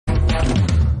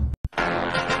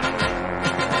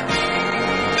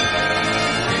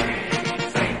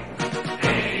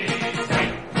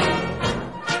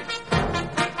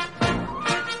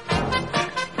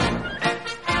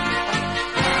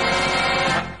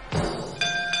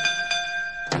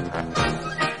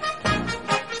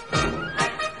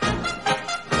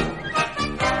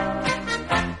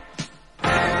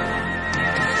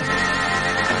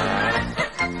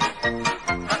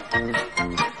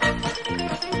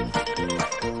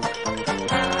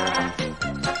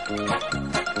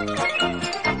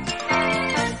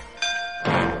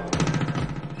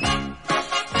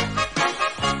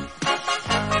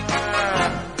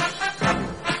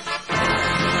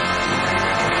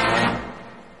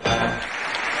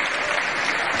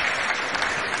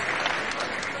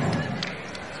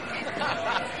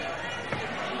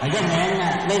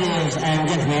ladies and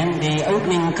gentlemen, the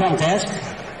opening contest.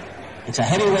 It's a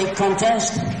heavyweight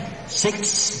contest.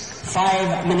 6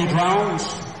 5-minute rounds.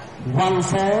 1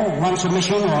 fall, 1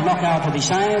 submission or knockout to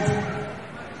decide.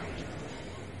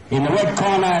 In the red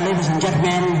corner, ladies and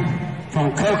gentlemen,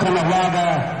 from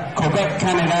Coconut, Quebec,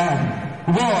 Canada,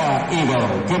 War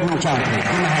Eagle. Give him a chance, please.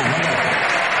 Give him a hand.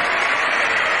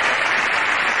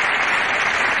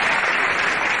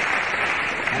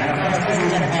 Ladies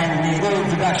and gentlemen, the new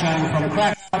introduction from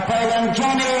Crawley, Poland,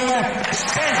 Johnny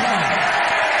Czeslaw.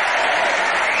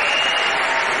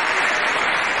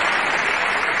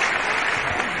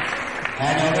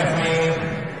 And your referee,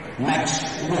 Max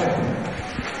Wood.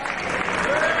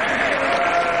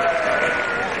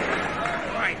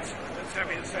 Right, let's have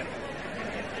it set.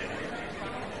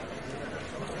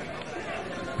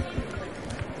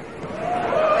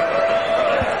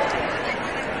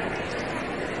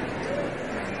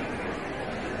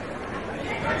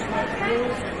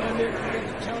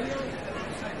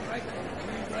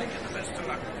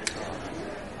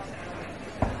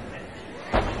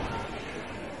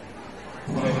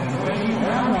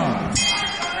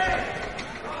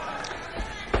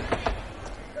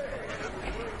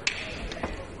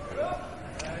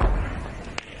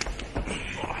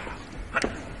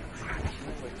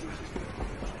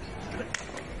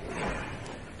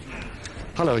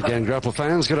 Hello again, Grapple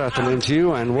fans. Good afternoon to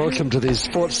you, and welcome to the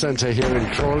Sports Centre here in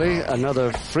Crawley.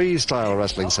 Another freestyle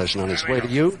wrestling session on its way to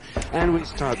you. And we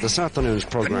start this afternoon's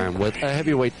program with a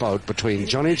heavyweight bout between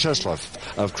Johnny Czeslaw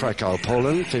of Krakow,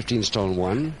 Poland, 15 stone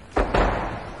 1.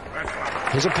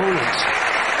 His opponent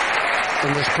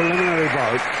in this preliminary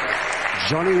bout,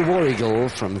 Johnny War Eagle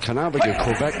from Canabaga,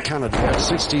 Quebec, Canada,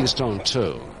 16 stone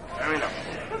 2.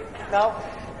 No.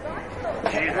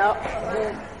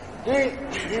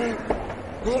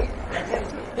 A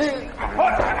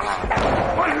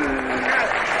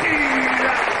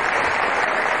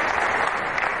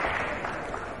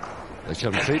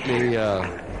completely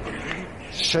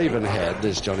shaven head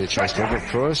is Johnny Czeslaw, of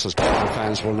course, as Grapple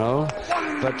fans will know.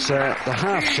 But the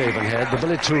half-shaven head, the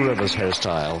Billy Two Rivers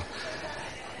hairstyle,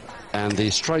 and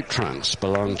the striped trunks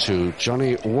belong to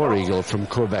Johnny War Eagle from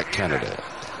Quebec, Canada.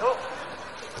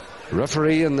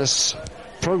 Referee in this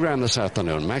program this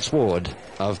afternoon, Max Ward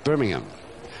of Birmingham.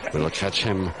 We'll catch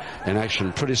him in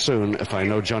action pretty soon if I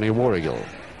know Johnny War Eagle.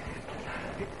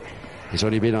 He's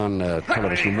only been on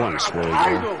television once, War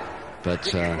Eagle, but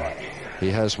he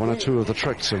has 1 or 2 of the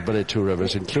tricks of Billy Two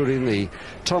Rivers, including the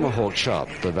tomahawk chop,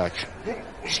 the back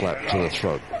slap to the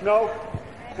throat. No.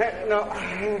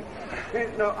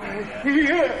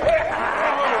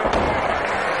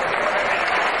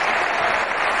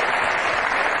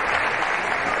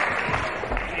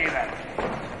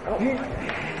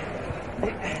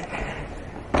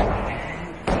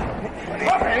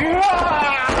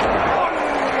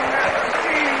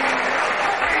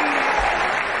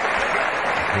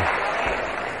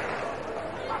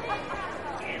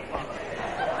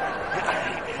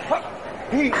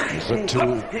 These look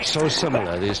so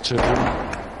similar, these two,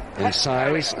 in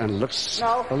size, and looks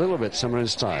a little bit similar in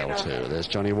style too. There's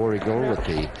Johnny War Eagle with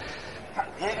the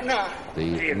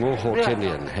Mohawk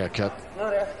Indian haircut.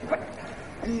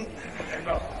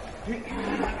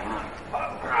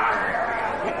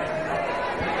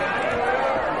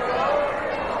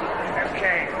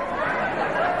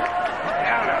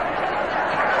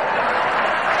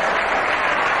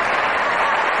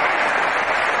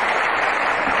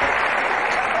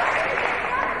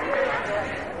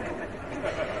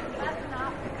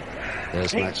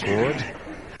 There's Max Ward.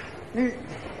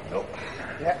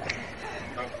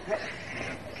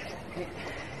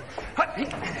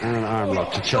 And an arm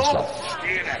lock to Czeslaw.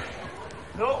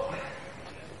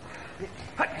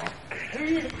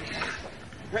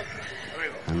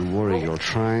 And War Eagle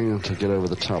trying to get over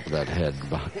the top of that head,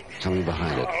 coming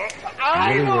behind it.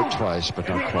 Really worked twice, but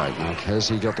not quite. Now, has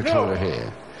he got the counter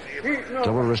here?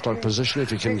 Double wrist lock position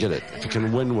if he can get it, if he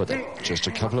can win with it. Just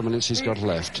a couple of minutes he's got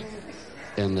left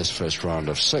in this first round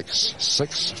of 6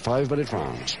 5-minute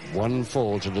rounds. 1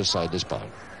 fall to decide this bout.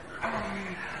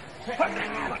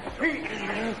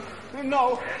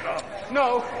 No.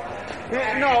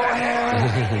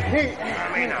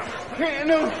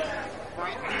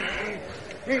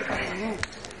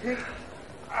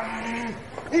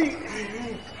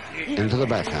 Into the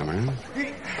backhammer.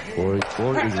 War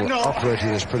Eagle operating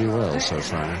this pretty well so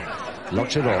far.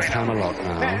 Locked it off, hammer lock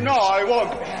now. No, I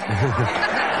won't.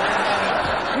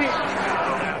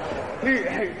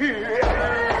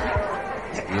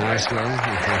 Nicely.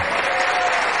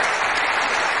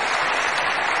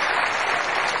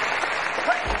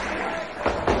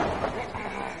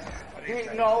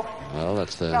 No. Well,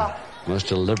 that's the Most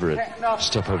deliberate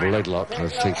step over leg lock I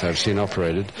think I've seen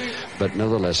operated, but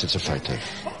nevertheless it's effective.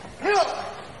 No.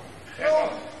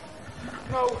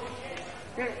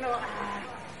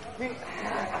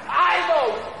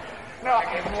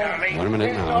 1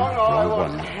 minute now, round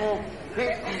one.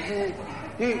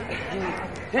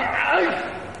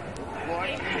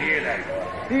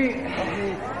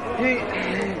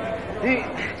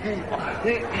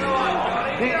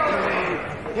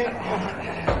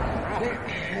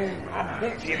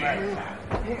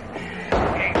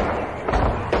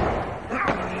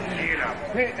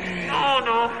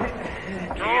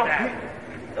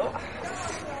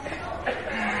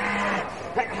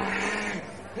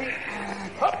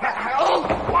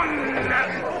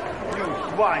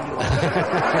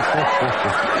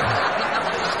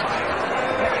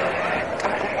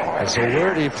 It's a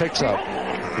word he picked up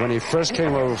when he first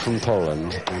came over from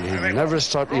Poland, and he never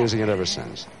stopped using it ever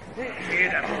since.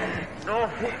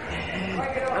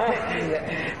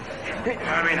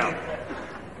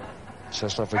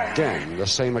 Czeslaw again, the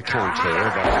same account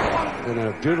here, but in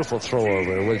a beautiful throw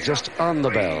over with just on the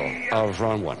bell of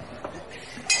round one.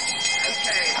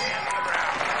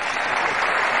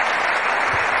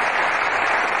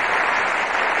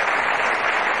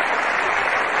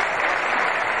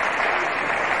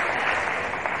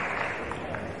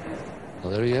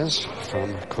 Well, there he is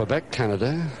from Quebec,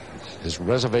 Canada. His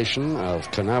reservation of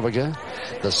Canawaga,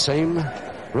 the same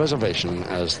reservation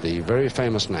as the very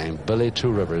famous name Billy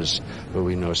Two Rivers, who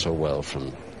we know so well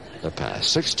from the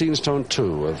past. 16 stone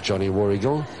 2 of Johnny War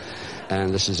Eagle,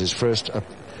 and this is his first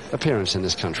appearance in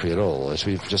this country at all, as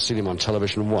we've just seen him on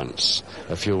television once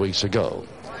a few weeks ago.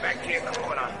 Back to your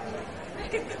corner.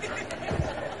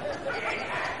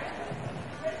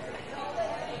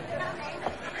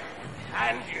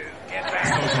 And you get back.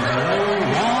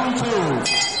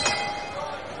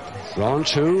 Round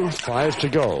two, 5 to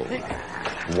go.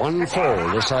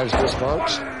 1-4 decides this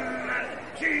bout.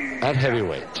 At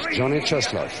heavyweight, Johnny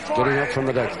Czeslaw getting up from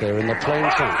the deck there in the plain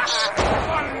trunks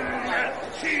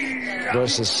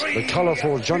versus the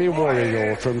colorful Johnny War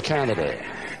Eagle from Canada.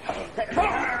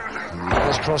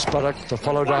 Nice cross buttock to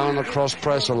follow down the cross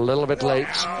press a little bit late,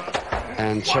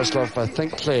 and Czeslaw, I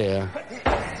think, clear.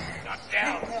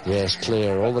 Yes,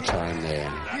 clear all the time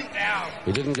there.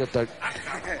 He didn't get that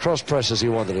cross press as he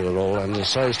wanted it at all, and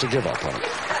decides to give up on it.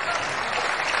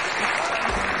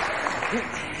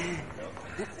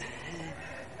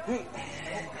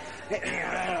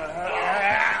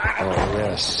 Oh,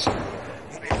 yes.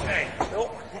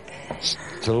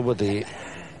 Still with the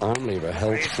arm lever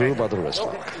held through by the wrist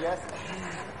lock.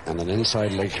 And an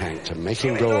inside leg hang to make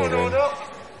him go over.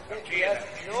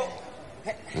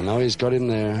 And now he's got him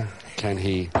there. Can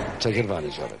he take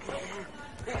advantage of it?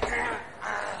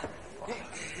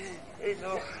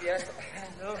 No. Yes.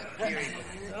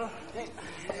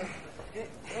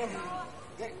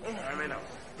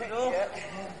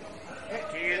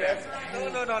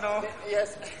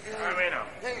 Marino.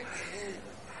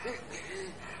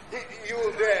 You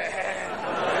there.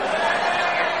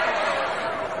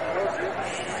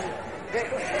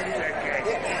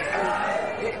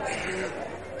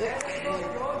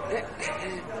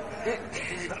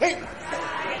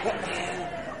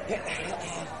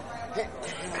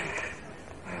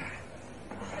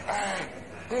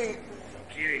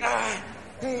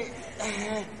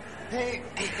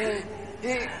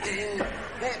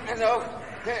 No,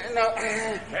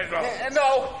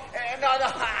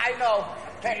 I know.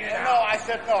 No, I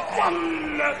said no.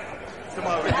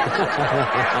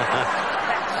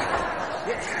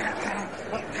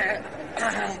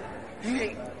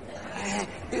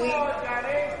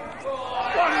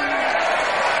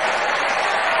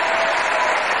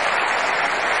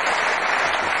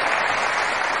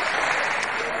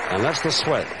 And that's the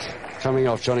sweat coming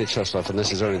off Johnny Czeslaw, and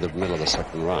this is only the middle of the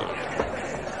second round.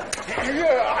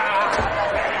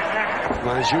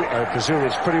 Mind you, I presume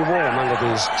it's pretty warm under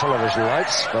these television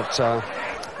lights, but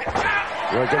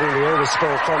we're getting the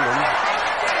overspill from them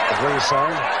at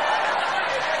ringside.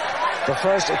 The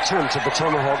first attempt at the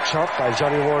tomahawk chop by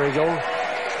Johnny War Eagle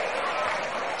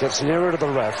gets nearer to the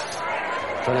ref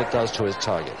than it does to his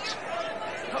target.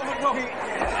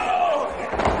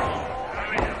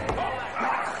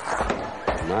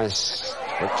 Nice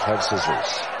hook head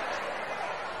scissors.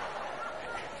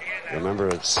 Remember,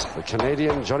 it's the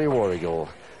Canadian Johnny War Eagle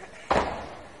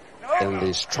in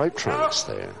the striped trunks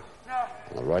there.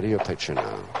 On the right of your picture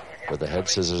now, with the head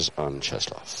scissors on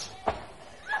Czeslaw.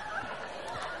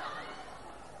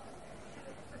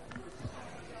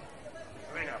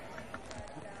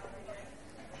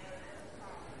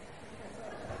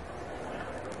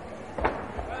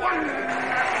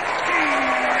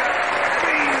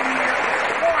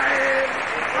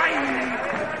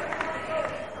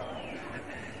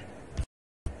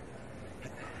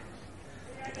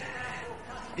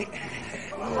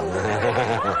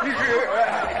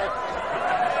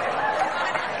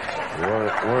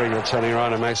 Worrying of turning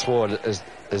around and Max Ward is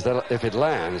that if it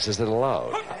lands, is it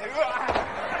allowed?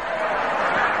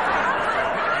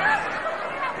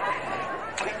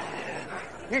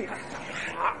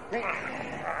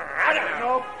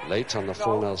 Late on the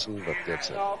full Nelson, but gets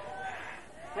it.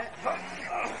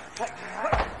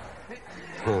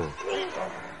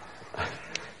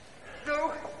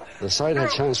 The side head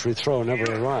chancery throw never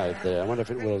arrived there. I wonder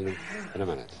if it will in a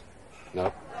minute.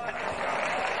 No.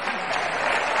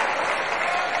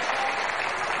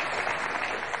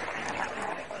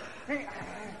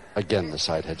 Again, the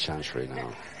side head chancery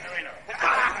now.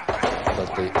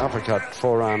 But the uppercut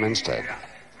forearm instead.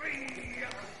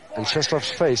 And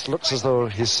Czeslav's face looks as though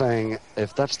he's saying,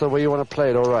 if that's the way you want to play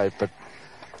it, all right, but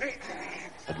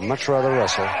I'd much rather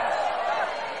wrestle.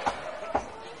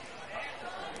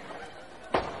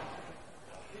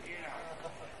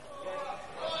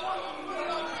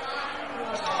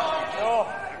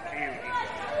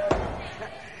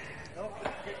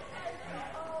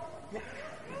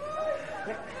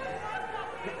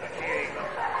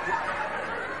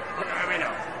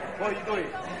 What are you doing?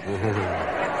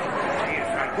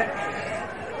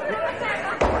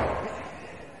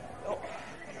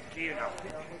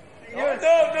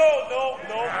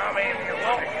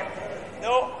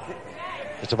 No.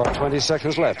 Just about 20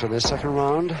 seconds left in this second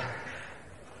round.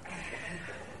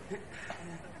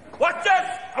 What's this?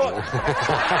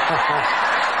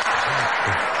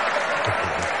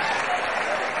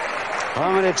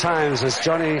 How many times has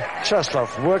Johnny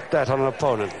Czeslaw worked that on an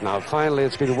opponent? Now, finally,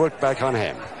 it's been worked back on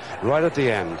him, right at the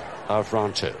end of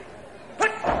round two.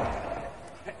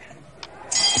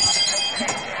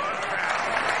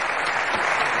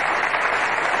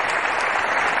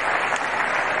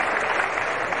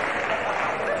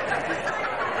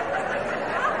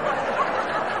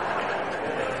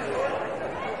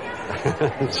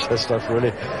 Czeslaw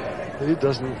really, he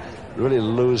doesn't really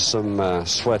lose some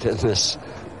sweat in this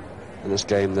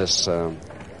game,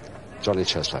 Johnny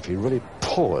Czeslaw. He really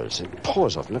pours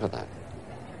off. Look at that.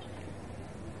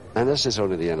 And this is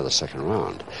only the end of the second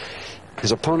round.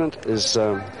 His opponent is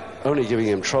only giving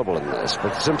him trouble in this,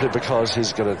 but simply because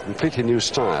he's got a completely new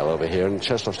style over here, and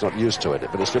Czeslav's not used to it.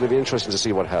 But it's going to be interesting to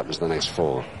see what happens in the next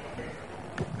four.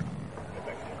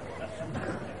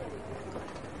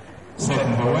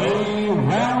 Second away,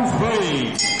 round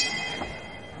three.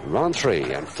 Round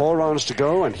three, and 4 rounds to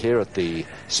go, and here at the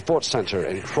Sports Center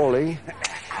in Crawley,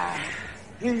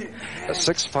 a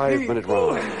 6-5-minute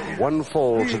round. One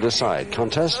fall to decide.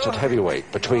 Contest at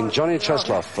heavyweight between Johnny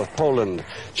Czeslaw of Poland,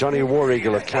 Johnny War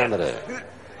Eagle of Canada.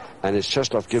 And it's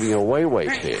Czeslaw giving away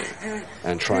weight here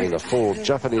and trying the full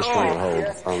Japanese stranglehold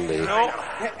on the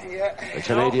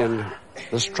Canadian,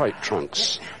 the striped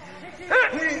trunks.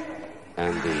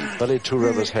 And the Billy Two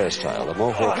Rivers hairstyle, the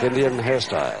Mohawk Indian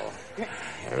hairstyle.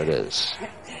 There it is.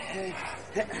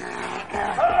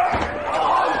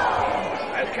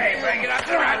 Okay, bring it up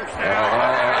the ramps now.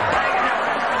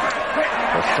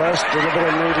 The first little bit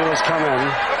of needle has come in,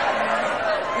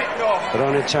 but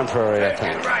only temporary, I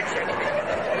think.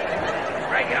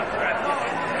 Bring it up the ramps.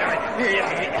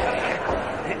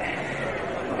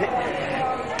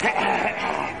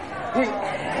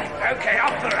 Okay,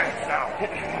 off the ramps now.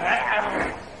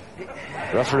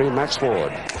 Referee Max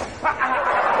Ward.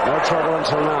 No trouble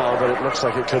until now, but it looks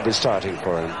like it could be starting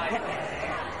for him.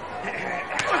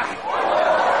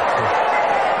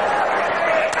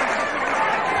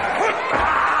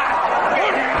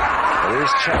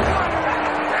 Here's Chuck.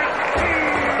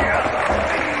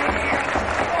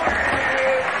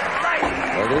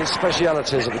 Well, these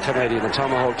specialities of the Canadian, the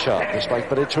tomahawk chop, just like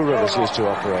Billy Two Rivers used to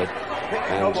operate.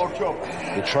 And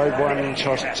he tried one,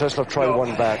 Czeslaw tried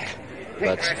one back,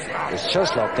 but it's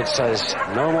Czeslaw that says,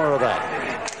 no more of that.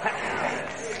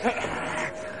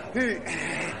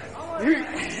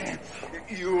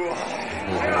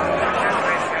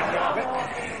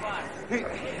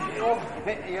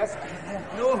 Yes.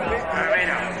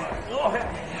 Marino. No.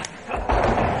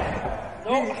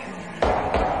 You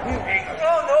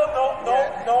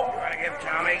want to give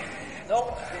Tommy? No.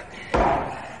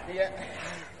 Yeah.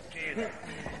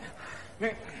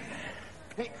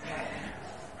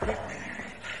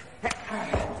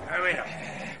 Marino.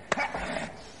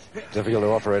 Difficult to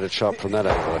operate a chop from that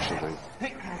angle, I should think.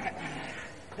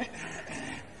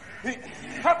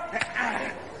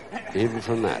 Even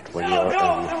from that, when you're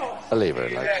a lever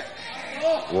like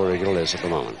War Eagle is at the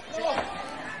moment.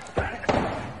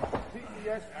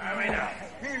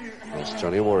 There's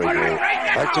Johnny War Eagle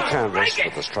back to canvas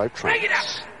with the striped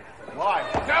trunks.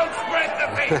 Don't spread the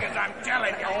fingers, I'm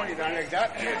telling you. only done like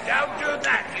that. You don't do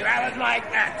that. You have it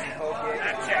like that.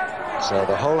 That's it. So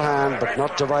the whole hand, but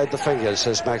not divide the fingers,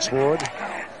 says Max Ward.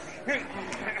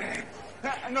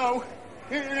 No.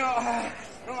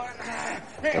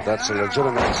 But that's a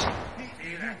legitimate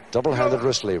double-handed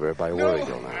wrist lever by War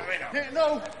Eagle now.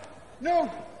 No,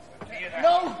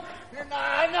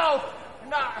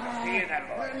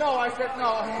 I said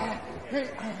no.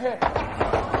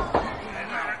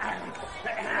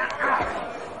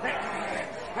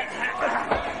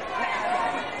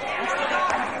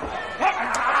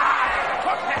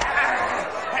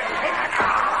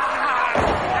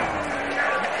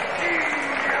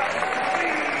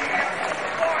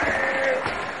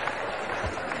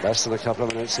 Less than a couple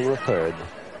of minutes in the third,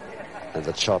 and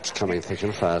the chops coming thick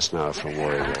and fast now from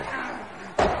War Eagle.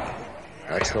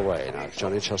 That's the way. Now, if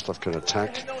Johnny Czeslaw can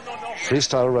attack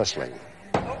freestyle wrestling,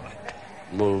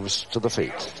 moves to the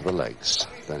feet, to the legs,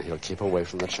 then he'll keep away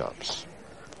from the chops.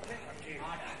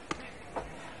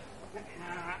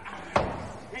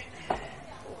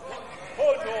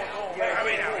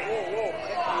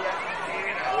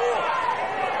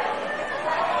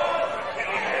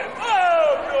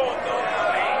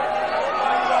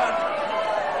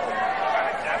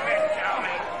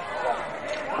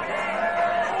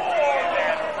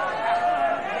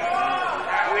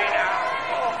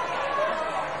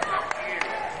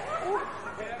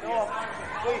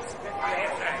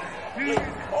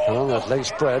 Well, that leg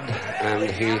spread, and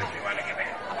if he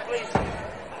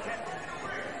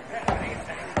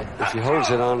holds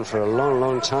it on for a long,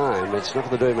 long time, it's not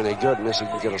going to do him any good unless he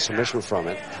can get a submission from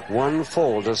it. One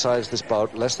fall decides this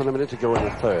bout, less than a minute to go in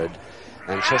the third,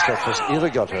 and Czeslaw has either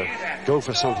got to go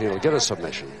for something that'll get a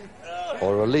submission,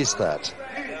 or release that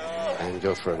and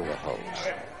go for another hold.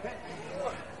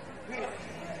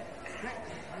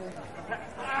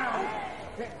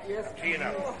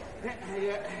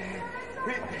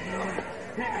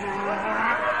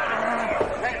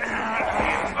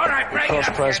 Cross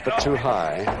press, but too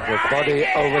high, with body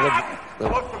over the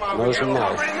nose and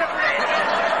mouth.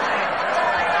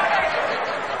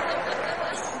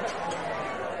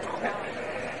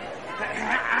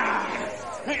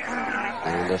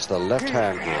 And it's the left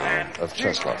hand now of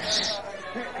Czeslaw's.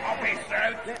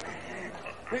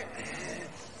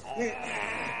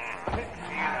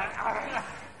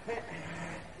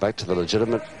 Back to the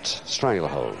legitimate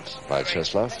stranglehold by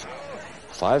Czeslaw.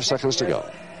 5 seconds to go.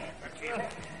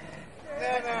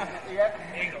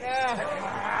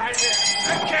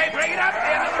 Okay, bring it up. The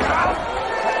end of the round.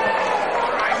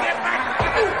 All right, get back.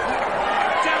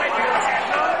 Tell it, you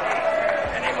Czeslaw.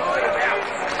 Any more you out.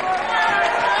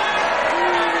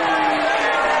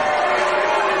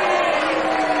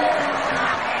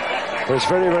 Well, it's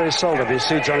very, very seldom you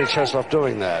see Johnny Czeslaw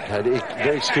doing that. Had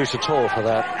no excuse at all for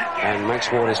that. And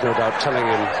Max Ward is no doubt telling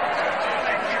him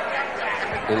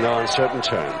in no uncertain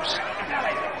terms.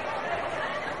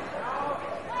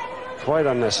 Quite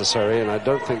unnecessary, and I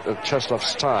don't think that Czeslaw's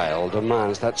style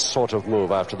demands that sort of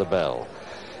move after the bell.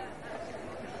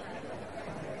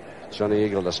 Johnny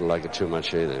Eagle doesn't like it too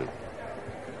much either.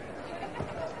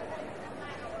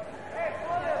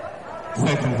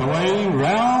 Second away,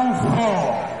 round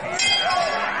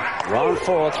 4. Round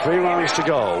 4, 3 rounds to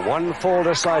go. One fall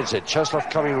decides it. Czeslaw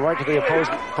coming right to the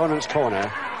opponent's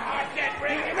corner.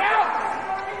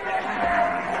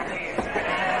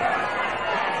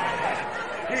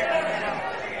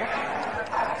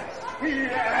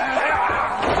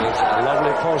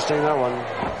 Posting that one.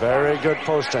 Very good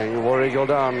posting. War Eagle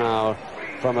down now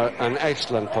from an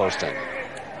excellent posting.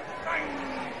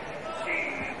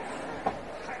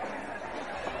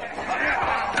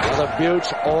 Another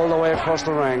beaut all the way across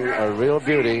the ring. A real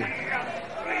beauty.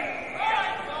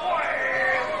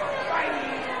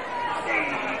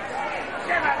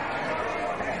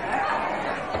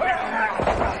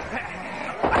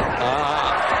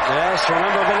 Yes,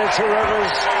 remember Billy Two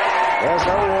Rivers. There's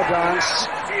the war dance.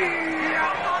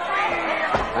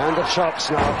 And the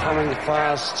chops now coming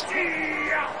fast.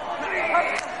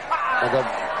 And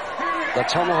the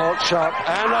tomahawk chop.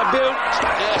 And a butte.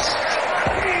 Yes.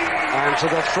 And to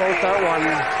the throat that one.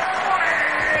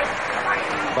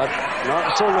 But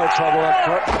still no trouble. A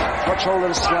clutch hold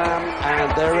and slam.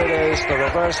 And there it is. The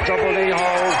reverse double knee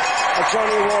hold.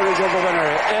 Johnny War Eagle the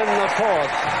winner in the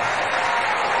fourth.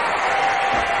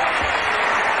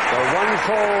 The one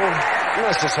fall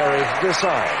necessary to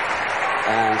decide.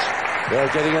 And they're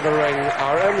getting in the ring.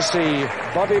 Our MC,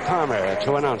 Bobby Palmer,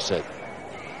 to announce it.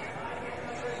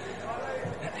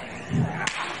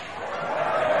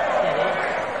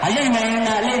 Gentlemen,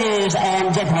 ladies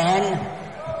and gentlemen,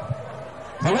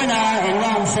 the winner in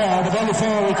round 4, the very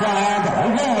full required,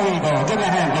 War Eagle. Give me a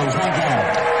hand, please. Thank you.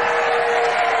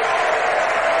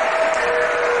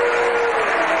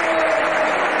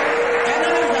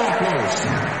 Joyce.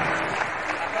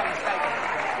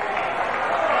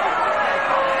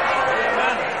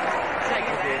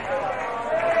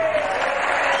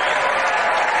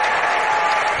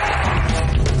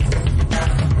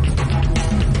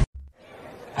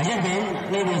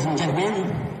 Ladies and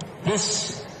gentlemen,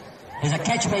 this is a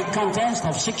catchweight contest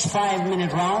of 6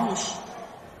 5-minute rounds.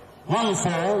 1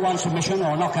 fall, 1 submission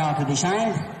or knockout to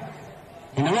decide.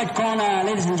 In the red corner,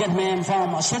 ladies and gentlemen,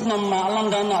 from Sydenham,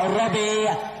 London, Robbie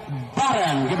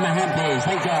Barron. Give him a hand, please.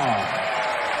 Thank you.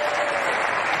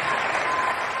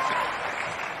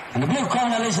 In the blue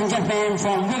corner, ladies and gentlemen,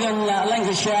 from Wigan,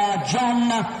 Lancashire, John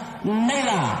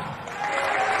Naylor.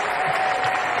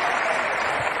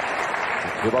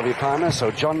 Bobby Palmer, so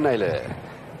John Naylor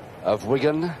of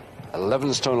Wigan,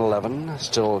 11 stone 11,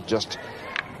 still just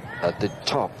at the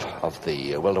top of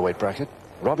the welterweight bracket.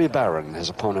 Robbie Barron, his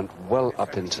opponent, well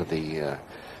up into the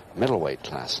middleweight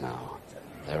class now.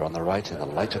 They're on the right in the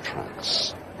lighter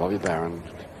trunks. Robbie Barron,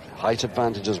 height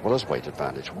advantage as well as weight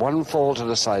advantage. 1 fall to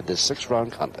decide this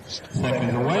 6-round contest.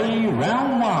 Second away,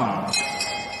 round 1.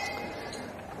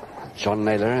 John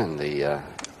Naylor in the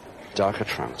darker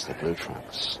trunks, the blue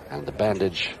trunks, and the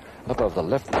bandage above the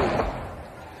left knee.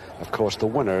 Of course, the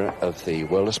winner of the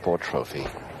World of Sport Trophy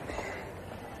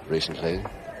recently,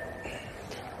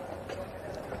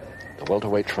 the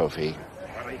welterweight trophy,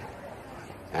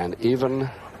 and even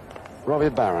Robbie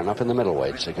Barron up in the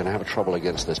middleweights are going to have trouble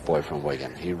against this boy from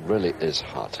Wigan. He really is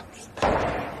hot.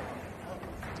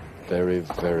 Very,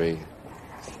 very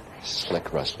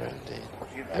slick wrestler indeed.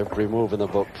 Every move in the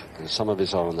book and some of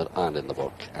his own that aren't in the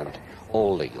book, and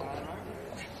all legal.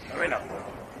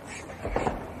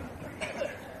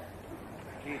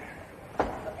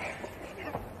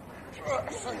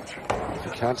 If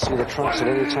you can't see the trunks at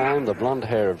any time, the blonde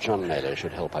hair of John Naylor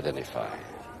should help identify.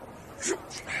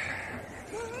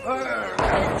 1,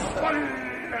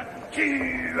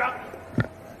 2.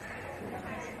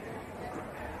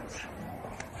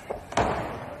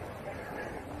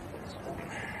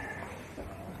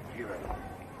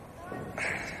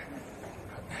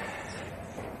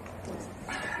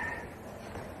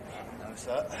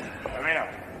 Marino.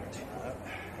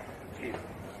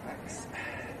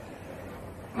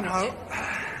 No.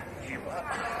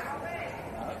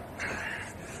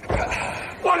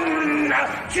 1,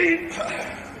 2.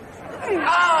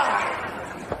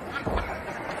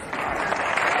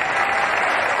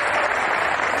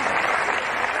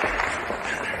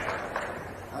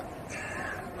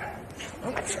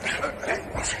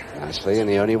 Nicely, and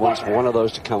he only wants one of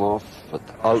those to come off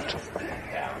without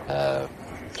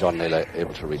John Naylor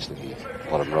able to reach the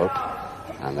bottom rope,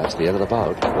 and that's the end of the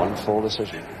bout. 1 fall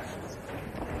decision.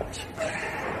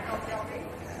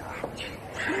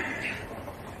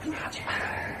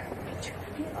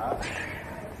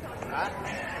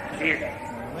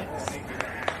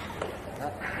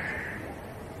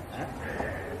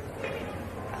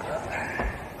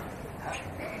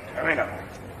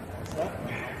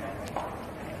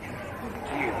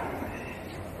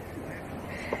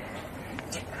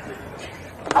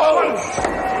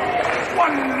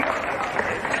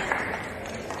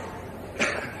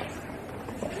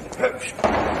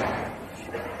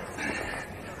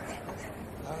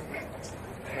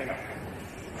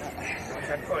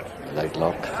 Leg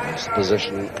lock, that's the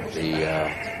position.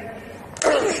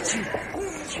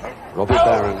 Robbie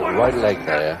Barron, right leg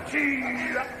there.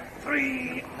 2,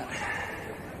 3.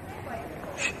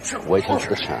 Waiting for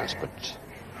the chance, but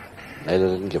Naylor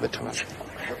didn't give it to him.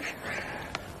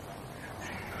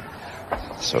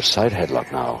 So side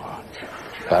headlock now.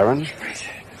 Barron.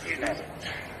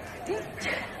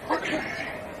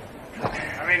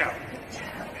 Marino.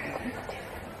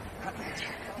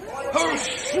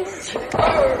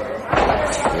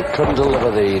 He couldn't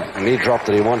deliver the knee drop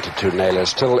that he wanted to. Naylor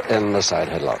still in the side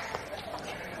headlock.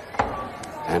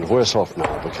 And worse off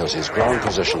now because his ground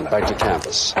position back to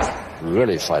canvas.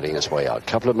 Really fighting his way out.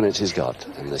 Couple of minutes he's got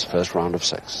in this first round of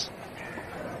 6.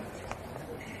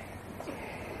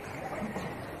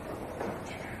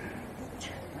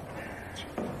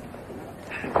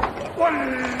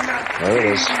 There it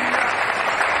is.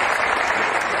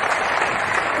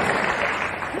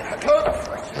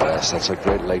 Yes, that's a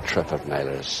great leg trip of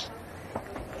Naylor's.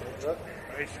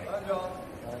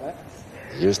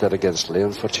 He used that against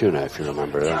Leon Fortuna, if you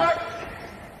remember,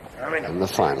 in the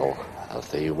final of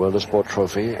the World of Sport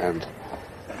Trophy, and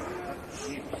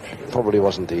it probably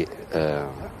wasn't the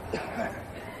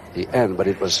end, but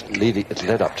it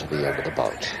led up to the end of the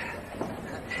bout.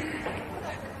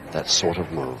 That sort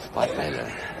of move by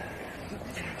Naylor.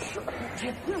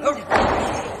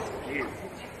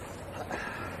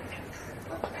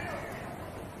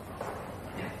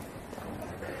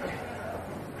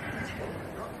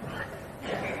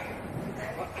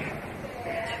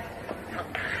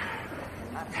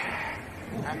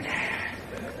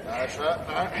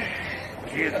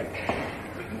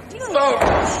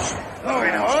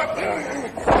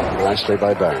 Nicely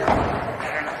by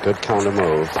Barron. Good counter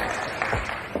move.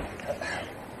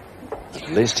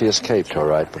 At least he escaped all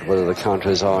right, but whether the counter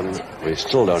is on, we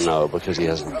still don't know because he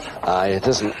hasn't. It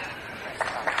isn't.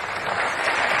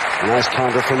 Nice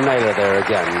counter from Naylor there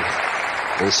again.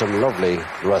 And some lovely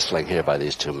wrestling here by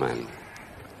these two men.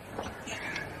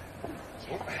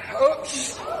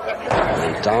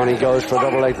 And down he goes for a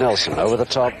double leg Nelson. Over the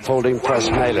top, folding press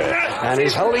Naylor. And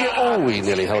he's holding it. Oh, he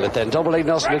nearly held it then. Double leg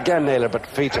Nelson again, Naylor, but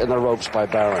feet in the ropes by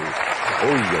Barron.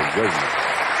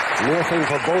 Near thing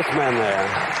for both men there.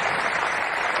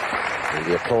 And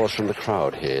the applause from the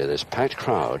crowd here. This packed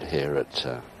crowd here at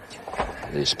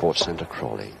the Sports Centre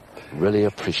Crawley. Really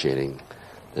appreciating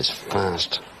this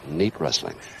fast, neat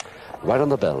wrestling. Right on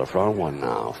the bell of round 1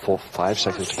 now. 5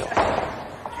 seconds to go.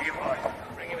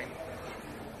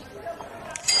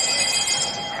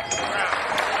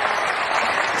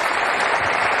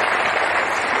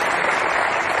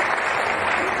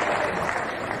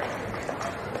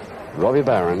 Robbie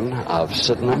Barron of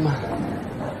Sydenham,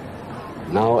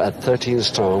 now at 13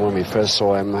 stone. When we first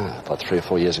saw him about 3 or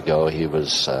 4 years ago, he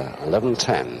was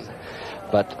 11'10".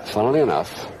 But funnily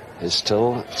enough, is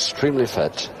still extremely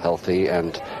fit, healthy,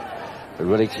 and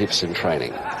really keeps in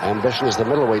training. Ambition is the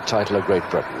middleweight title of Great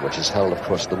Britain, which is held, of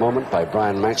course, at the moment by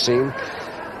Brian Maxine.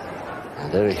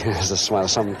 And there he is, a smile,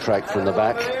 some track from the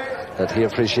back that he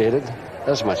appreciated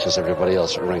as much as everybody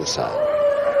else at ringside.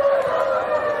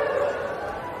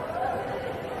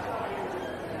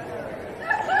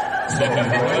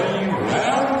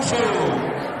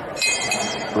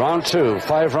 Round 2,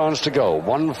 5 rounds to go.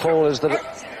 One fall is the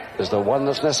one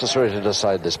that's necessary to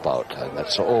decide this bout, and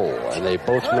that's all. And they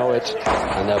both know it,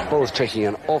 and they're both taking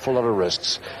an awful lot of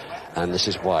risks, and this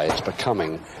is why it's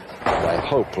becoming what I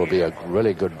hope will be a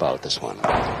really good bout, this one.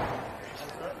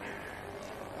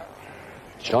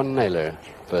 John Naylor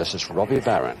versus Robbie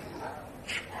Barron.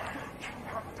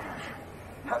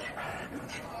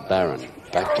 Barron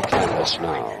back to canvas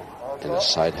now in a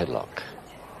side headlock.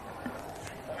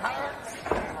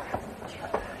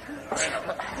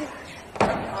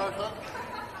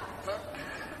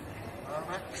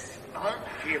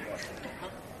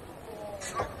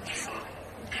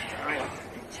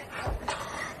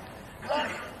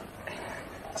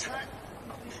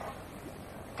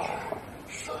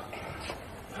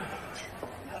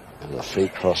 And the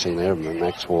feet crossing there,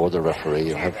 Max Ward, the referee.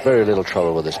 You'll have very little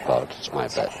trouble with this bout, it's my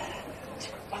bet.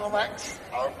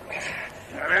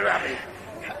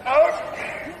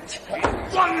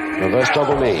 Reverse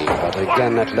double knee, but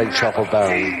again that leg chop of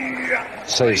Barron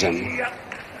saves him.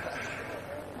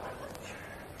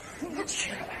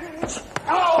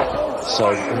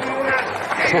 So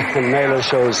Naylor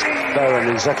shows Barron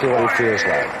exactly what he feels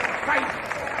like.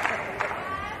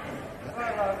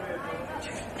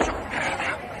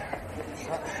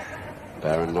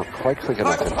 Barron not quite quick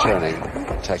enough in turning,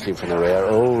 attacking from the rear.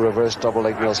 Oh, reverse double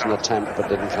leg Nelson attempt, but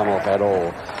didn't come off at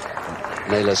all.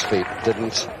 Naylor's feet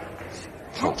didn't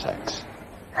contact.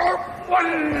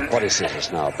 Body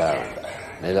scissors now, Barron.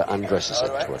 Naylor undresses it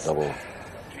to a double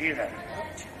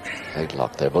leg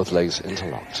lock there, both legs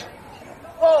interlocked.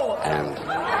 And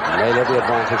Naylor the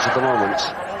advantage at the moment.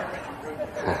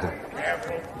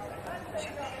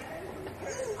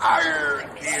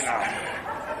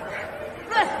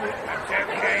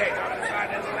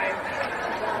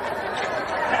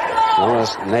 Well,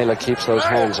 Naylor keeps those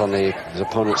hands on his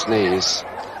opponent's knees,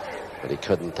 but he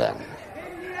couldn't then.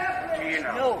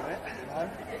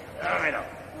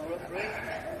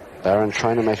 Barron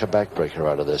trying to make a backbreaker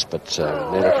out of this, but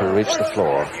Naylor can reach the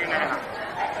floor.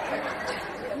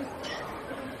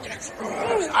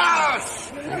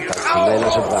 And that's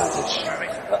Naylor's advantage.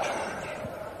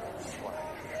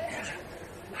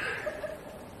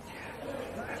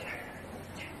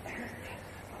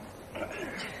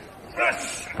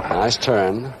 Nice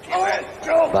turn,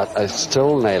 but it's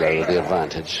still Naylor with the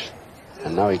advantage.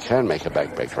 And now he can make a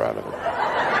backbreaker out of it.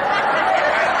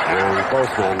 And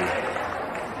both men,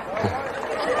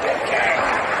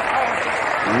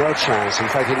 no chance. In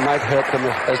fact, it might hurt them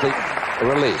as they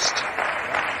released.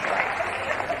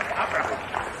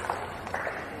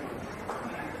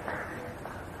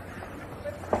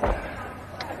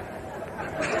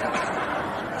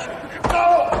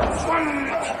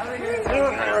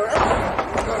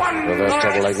 Reverse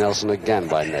double leg Nelson again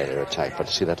by Naylor attack, but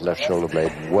see that left shoulder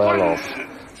blade well off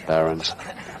Barron's.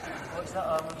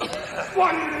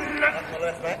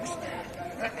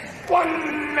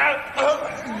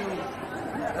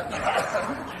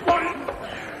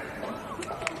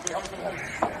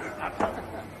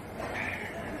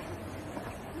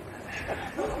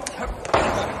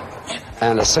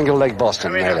 And a single leg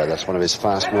Boston Naylor. That's one of his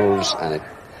fast moves, and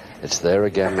it's there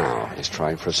again now. He's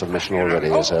trying for a submission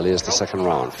already as early as the second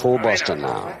round. Full Boston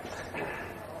now.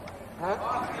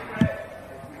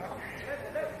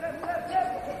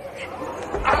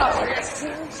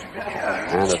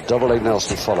 And a double leg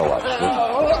Nelson follow-up.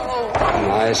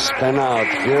 Nice spin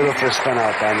out. Beautiful spin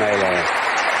out by Naylor.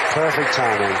 Perfect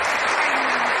timing.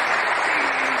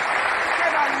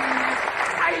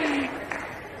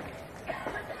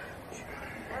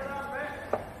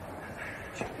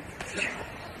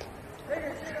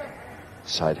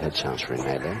 Side head chance for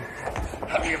Naylor.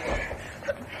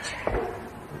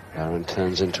 Barron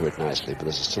turns into it nicely, but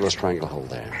there's still a stranglehold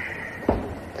there.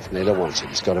 If Naylor wants it,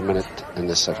 he's got a minute in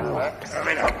this second round.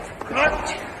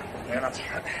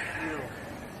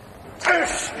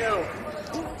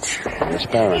 There's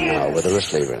Barron now with a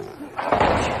wrist lever.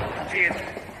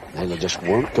 Naylor just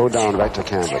won't go down back to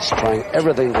canvas, trying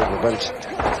everything to prevent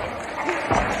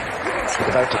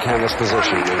the back to canvas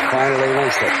position, and finally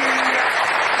makes it.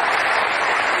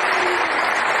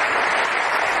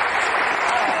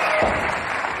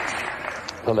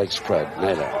 The leg spread,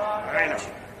 Naylor.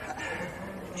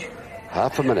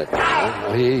 Half a minute.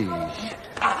 He.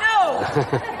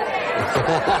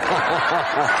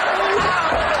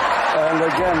 And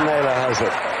again, Naylor has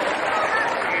it.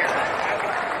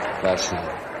 That's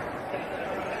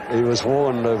it. He was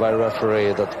warned by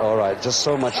referee that, all right, just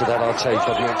so much of that I'll take,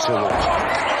 but not too much.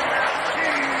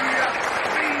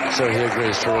 So he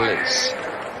agrees to release.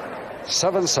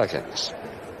 7 seconds.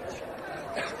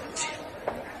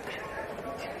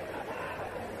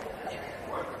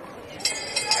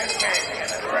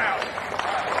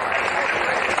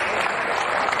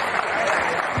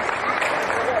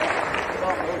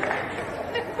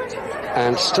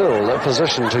 And still a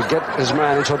position to get his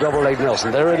man into a double leg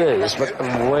Nelson. There it is, but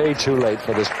way too late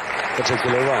for this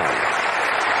particular round.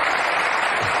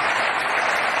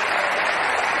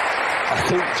 I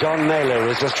think John Naylor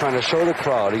is just trying to show the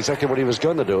crowd exactly what he was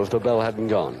going to do if the bell hadn't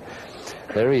gone.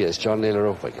 There he is, John Naylor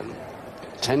of Wigan.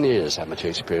 10 years amateur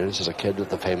experience as a kid at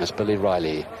the famous Billy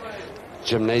Riley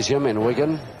Gymnasium in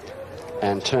Wigan,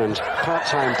 and turned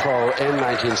part-time pro in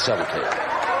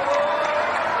 1970.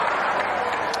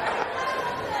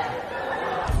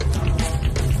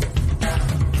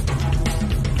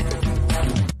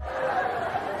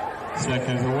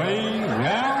 Seconds away,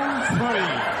 round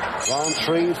 3. Round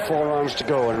 3, 4 rounds to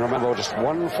go, and remember, just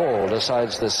one fall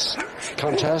decides this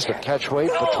contest of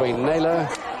catchweight between Naylor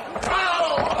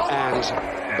and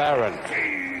Barron.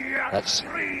 That's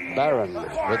Barron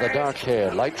with the dark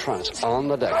hair, light trunks on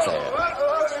the deck there.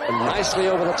 And nicely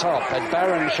over the top, and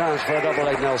Barron chance for a double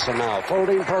leg Nelson now.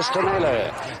 Folding press to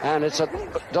Naylor, and it's a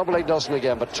double leg Nelson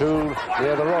again, but two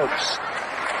near the ropes.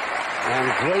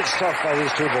 And great stuff by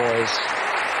these two boys.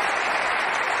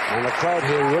 And the crowd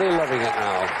here really loving it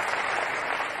now.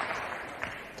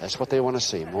 That's what they want to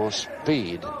see. More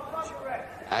speed,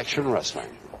 action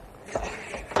wrestling.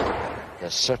 They're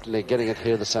certainly getting it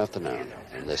here this afternoon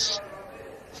in this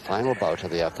final bout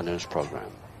of the afternoon's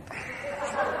program.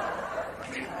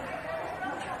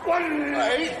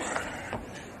 1-8.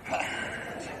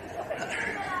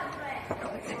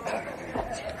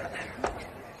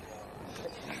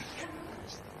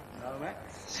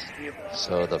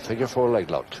 So the figure 4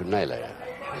 leg lock to Naylor.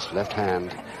 His left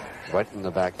hand right in the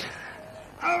back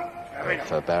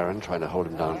for Barron, trying to hold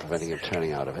him down, preventing him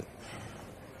turning out of it.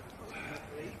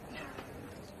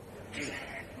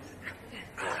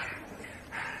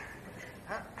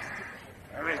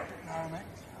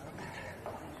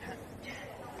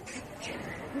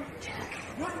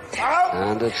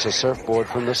 And it's a surfboard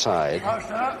from the side.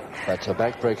 But a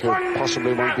backbreaker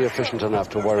possibly won't be efficient enough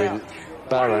to worry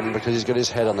Barron, because he's got his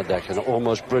head on the deck and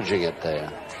almost bridging it there.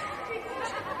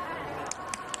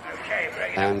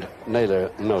 And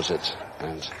Naylor knows it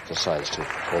and decides to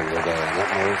hold it there on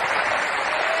that move.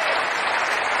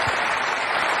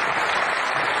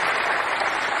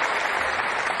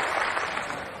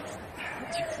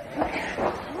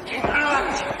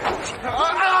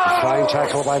 Flying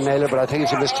tackle by Naylor, but I think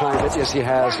he's mistimed it. Yes, he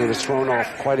has. He was thrown off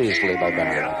quite easily by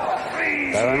Barron.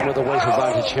 Barron with a weight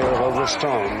advantage here of over a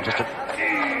stone. Just a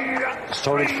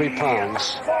stone and 3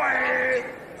 pounds. 4,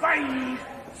 5,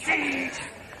 6.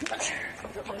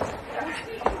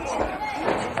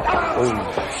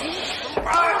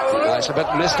 Nice, a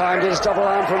bit mistimed his double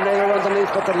arm from Naylor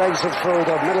underneath, but the legs are through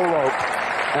the middle rope.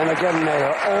 And again,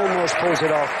 Naylor almost pulls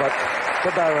it off, but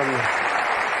the Barron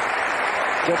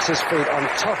gets his feet on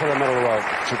top of the middle rope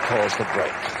to cause the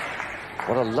break.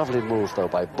 What a lovely move, though,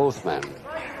 by both men.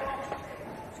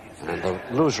 And the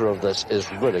loser of this is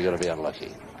really going to be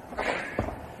unlucky.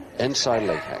 Inside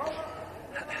leg hack.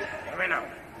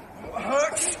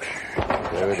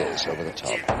 There it is, over the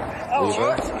top.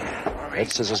 Lever. Head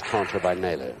scissors counter by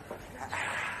Naylor.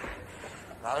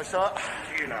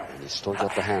 And he's still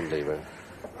got the hand lever.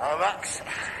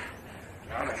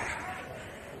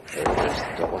 There it is,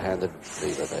 the double-handed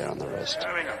lever there on the wrist.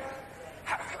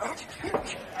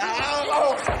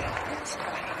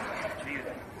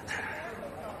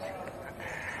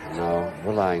 Now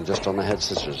relying just on the head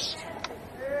scissors.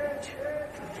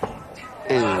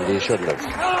 And he shouldn't have.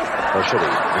 Or should he?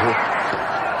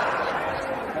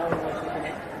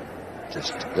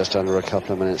 Just under a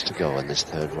couple of minutes to go in this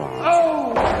third round.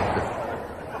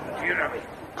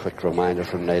 Quick reminder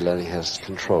from Naylor, he has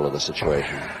control of the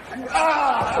situation.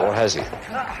 Or has he?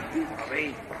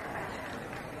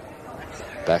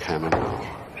 Backhammer now.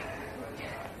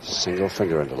 Single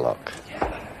finger interlock.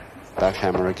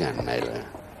 Backhammer again, Naylor.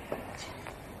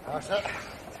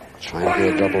 Trying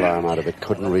to do a double arm out of it,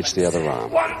 couldn't reach the other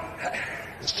arm.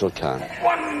 He still can't.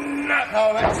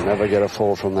 I'll never get a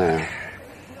fall from there.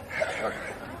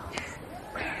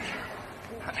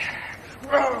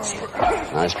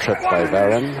 Nice trip by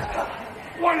Barron.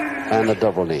 And a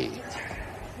double knee.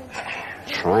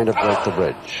 Trying to break the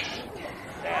bridge.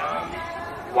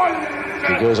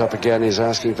 He goes up again, he's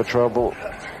asking for trouble.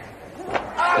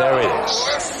 There it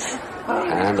is.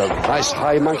 And a nice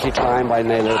high monkey climb by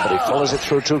Naylor, but he follows it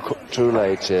through too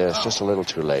late. Yes, just a little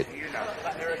too late.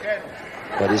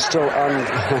 But he's still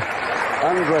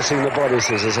undressing the body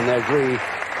scissors, and they agree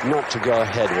not to go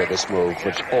ahead with this move,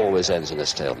 which always ends in a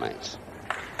stalemate.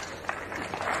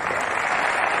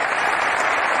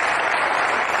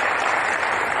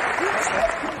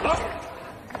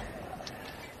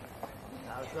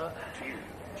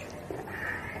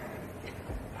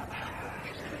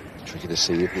 Tricky to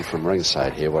see even from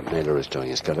ringside here what Naylor is doing.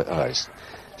 He's got it. Oh, it's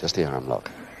just the arm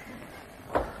lock.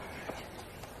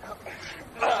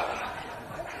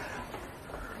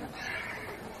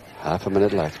 Half a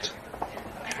minute left.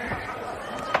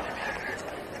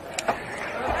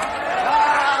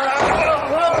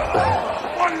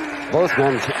 Both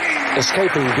men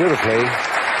escaping beautifully.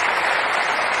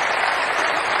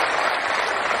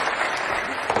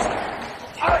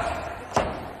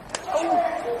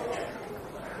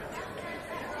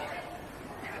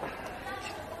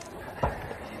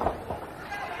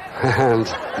 And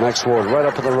Max Ward right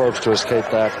up at the ropes to escape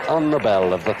that on the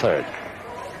bell of the third.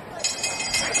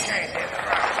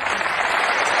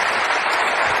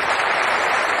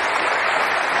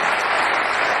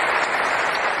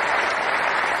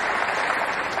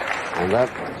 And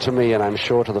that, to me, and I'm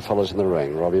sure to the fellows in the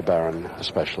ring, Robbie Barron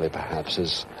especially perhaps,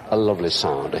 is a lovely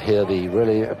sound to hear the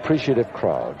really appreciative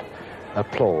crowd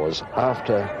applause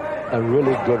after a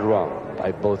really good round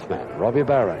by both men. Robbie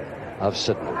Barron of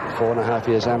Sydenham, 4.5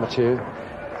 years amateur,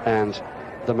 and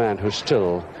the man who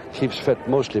still keeps fit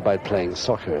mostly by playing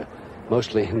soccer,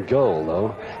 mostly in goal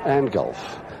though, and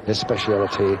golf. His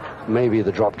speciality may be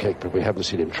the drop kick, but we haven't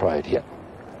seen him try it yet.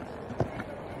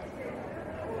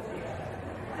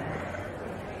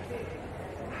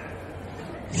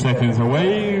 Seconds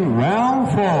away, round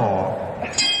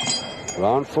 4.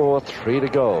 Round 4, 3 to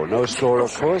go. No score,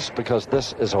 of course, because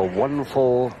this is a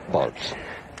 1-fall bout.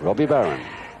 Robbie Barron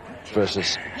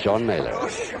versus John Naylor.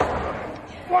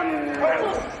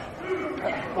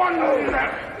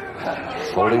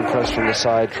 Folding press from the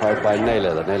side tried by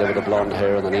Naylor. The Naylor with the blonde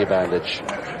hair and the knee bandage.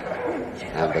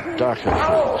 And the darker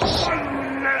trunks.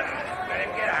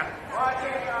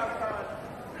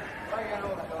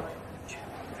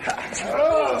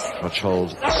 Crutch hold,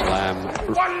 slam,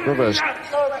 reverse,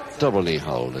 double knee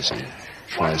hold as he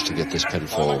tries to get this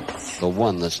pinfall, the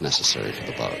one that's necessary for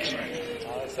the bout.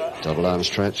 Double arm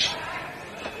stretch.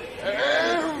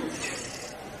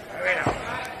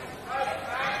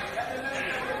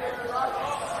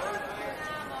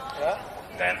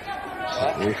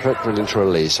 Incredible into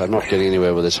release. I'm not getting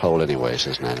anywhere with this hold anyway,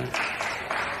 says Naylor.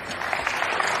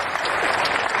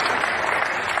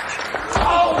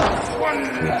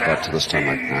 Got to the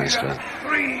stomach nicely.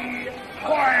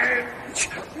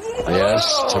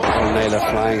 Yes, typical Naylor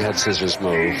flying head scissors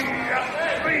move.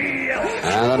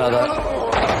 And another.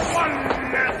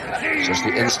 Just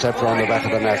the instep around the back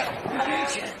of the neck.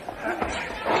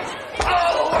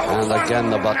 And again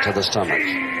the butt to the stomach.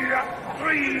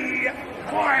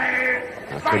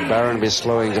 Now, could Barron be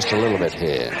slowing just a little bit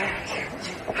here?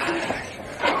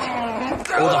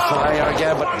 Oh, the fly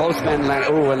again, but both men land.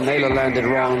 Oh, and Naylor landed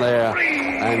wrong there.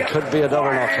 And could be a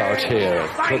double knockout here.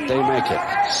 Could they make it?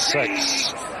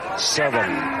 6,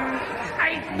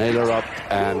 7. Naylor up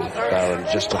and Barron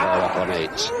just about up on 8.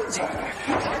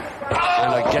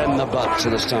 And again the butt to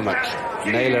the stomach.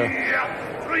 Naylor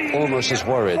almost as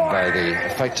worried by the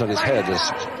effect on his head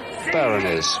as Barron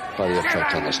is by the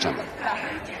effect on the stomach.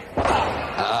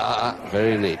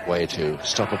 Very neat way to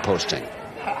stop a posting.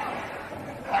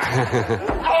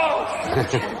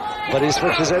 But he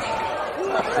switches it,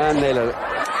 and Naylor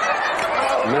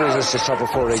manages to stop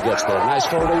before he gets there. Nice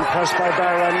folding, pressed by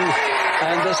Barron,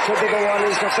 and this could be the one.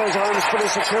 He's got those arms pretty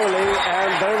securely,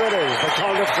 and there it is, the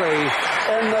count of 3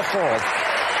 in the 4th.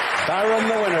 Barron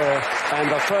the winner,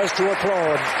 and the first to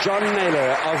applaud, John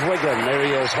Naylor of Wigan. There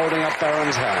he is, holding up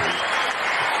Barron's hand.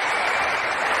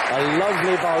 A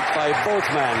lovely bout by both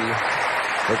men,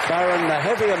 but Barron, the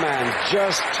heavier man,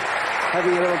 just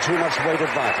having a little too much weight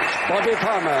advantage. Bobby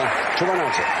Palmer to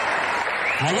announce it.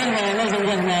 Now, ladies and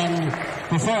gentlemen,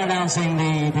 before announcing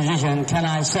the decision, can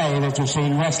I say that you've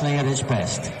seen wrestling at its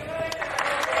best?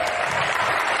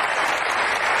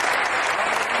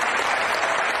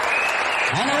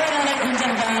 And the winner, ladies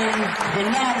and gentlemen, the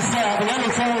non-fair, the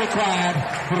only fair required,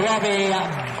 Robbie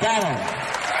Barron.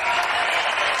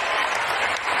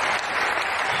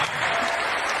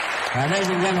 Now, ladies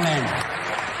and gentlemen,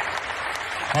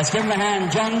 let's give him a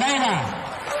hand, John Naylor.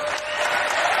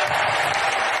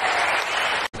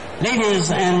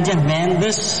 Ladies and gentlemen,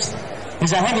 this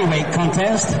is a heavyweight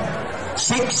contest.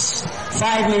 6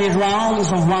 5-minute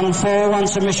rounds of 1-4, 1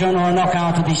 submission or a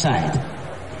knockout to decide.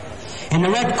 In the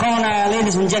red corner,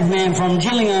 ladies and gentlemen, from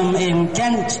Gillingham in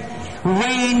Kent,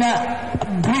 Wayne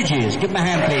Bridges. Give him a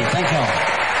hand, please. Thank you.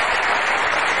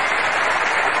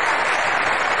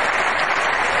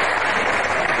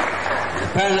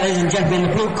 Well, ladies and gentlemen, in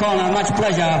the blue corner, much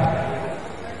pleasure,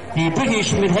 the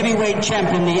British mid-heavyweight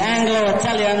champion, the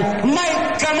Anglo-Italian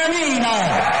Mike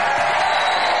Marino.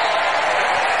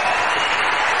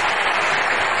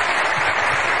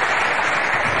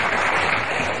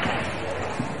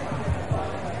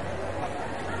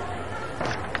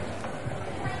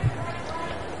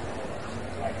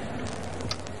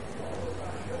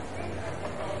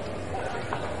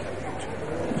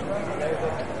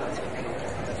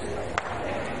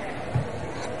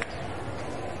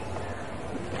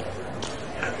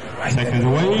 Second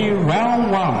away,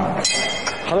 round 1.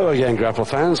 Hello again, Grapple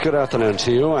fans. Good afternoon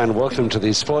to you, and welcome to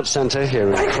the Sports Centre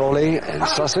here in Crawley in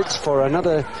Sussex for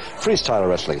another freestyle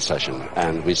wrestling session.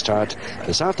 And we start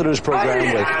this afternoon's program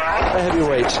with a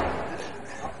heavyweight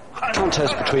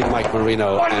contest between Mike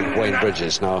Marino and Wayne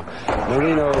Bridges. Now,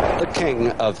 Marino, the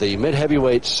king of the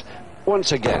mid-heavyweights,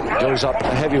 once again goes up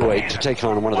a heavyweight to take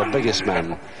on one of the biggest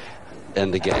men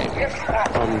in the game.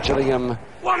 From Gillingham,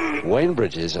 Wayne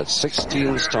Bridges at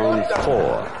 16 stone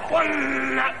 4.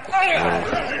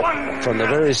 From the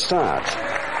very start,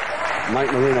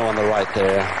 Mike Marino on the right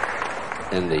there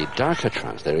in the darker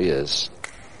trunks. There he is.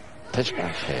 Pitch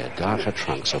black hair, darker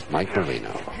trunks of Mike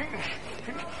Marino.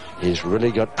 He's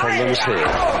really got problems here.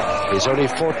 He's only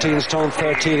 14 stone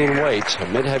 13 in weight, a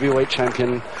mid-heavyweight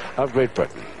champion of Great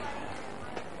Britain.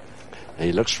 And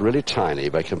he looks really tiny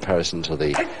by comparison to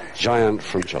the giant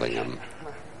from Gillingham,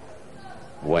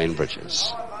 Wayne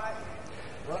Bridges.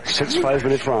 6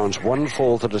 5-minute rounds, 1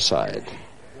 fall to decide.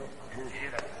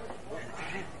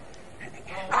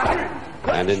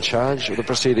 And in charge of the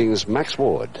proceedings, Max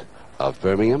Ward of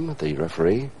Birmingham, the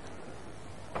referee.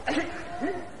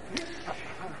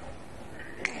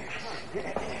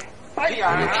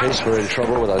 In case we're in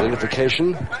trouble with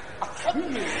identification,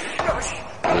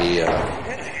 the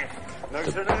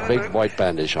big white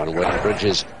bandage on Wayne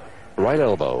Bridges' right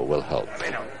elbow will help.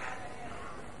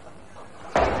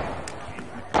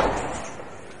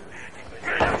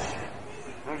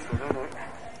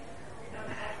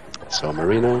 So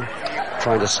Marino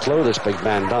trying to slow this big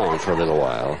man down for a little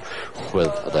while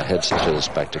with the head stitches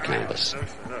back to canvas.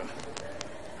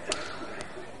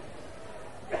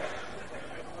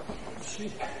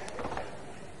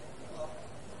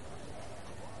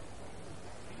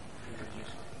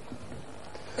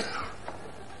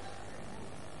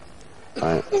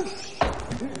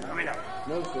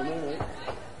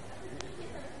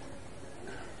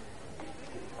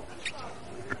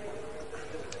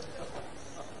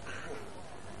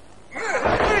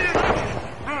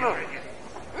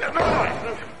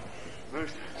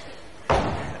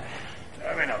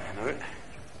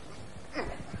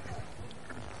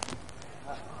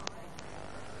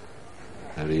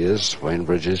 There he is, Wayne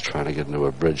Bridges trying to get into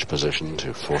a bridge position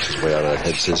to force his way out of the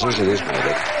head scissors, and he's made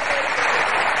it.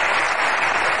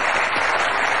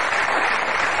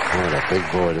 What a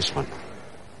big boy, this one.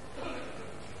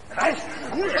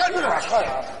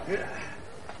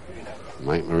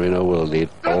 Mike Marino will need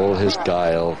all his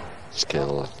guile,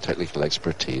 skill, technical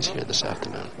expertise here this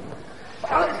afternoon.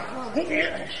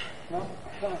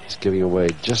 He's giving away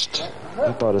just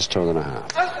about a stone and a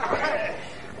half.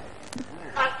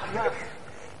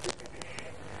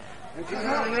 No, sir,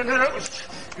 no.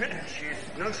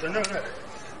 No,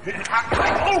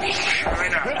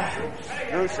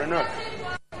 sir, no.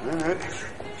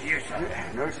 Yes, sir.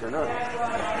 No, sir, no.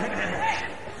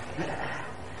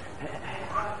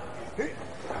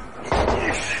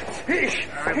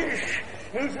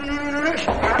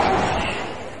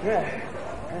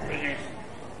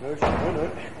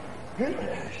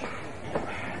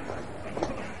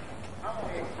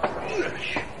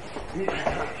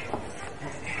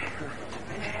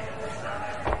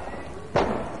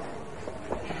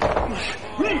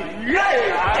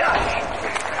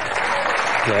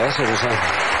 Yes, it was a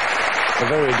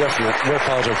very definite whip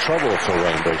out of trouble for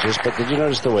Wayne Bridges, but did you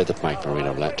notice the way that Mike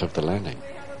Marino took the landing?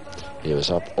 He was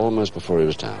up almost before he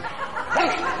was down.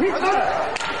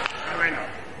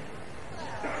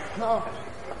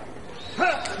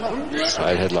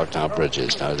 Side headlock now,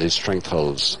 Bridges. Now, these strength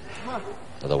holds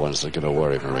are the ones that are going to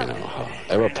worry Marino.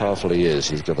 However powerful he is,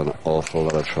 he's got an awful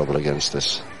lot of trouble against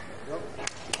this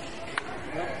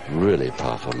really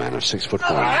powerful man of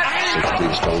 6'1",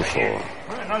 16 stone 4.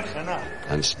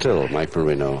 And still, Mike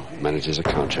Marino manages a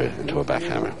counter into a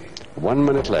backhammer. 1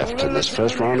 minute left in this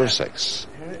first round of 6.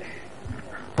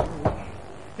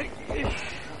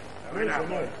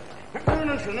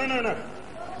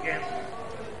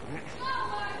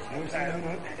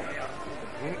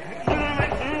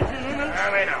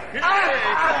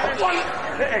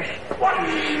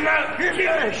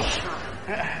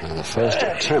 And the first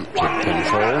attempt at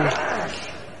pinfall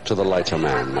to the lighter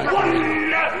man, Mike Marino.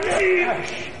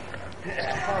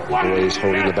 The way he's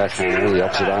holding the backhander, the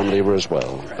opposite arm lever as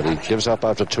well, but he gives up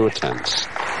after 2 attempts.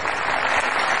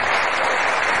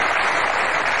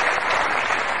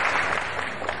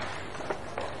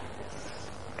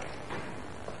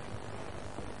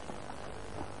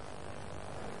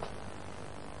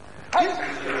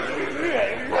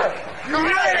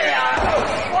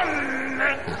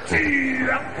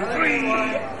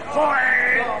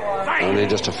 Only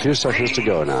just a few seconds to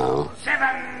go now. 7,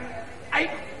 8.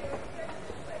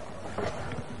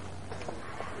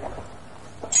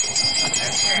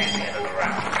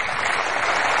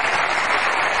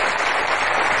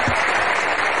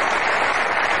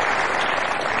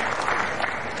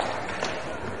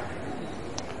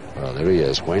 Well, there he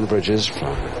is, Wayne Bridges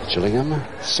from Gillingham,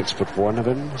 6'1" of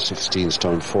him, 16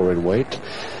 stone 4 in weight,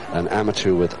 an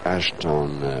amateur with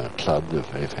Ashton Club, a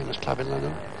very famous club in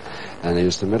London. And he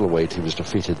was the middleweight. He was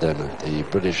defeated then at the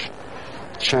British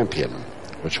champion,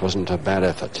 which wasn't a bad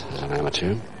effort as an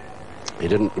amateur.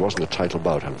 It wasn't a title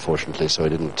bout, unfortunately, so he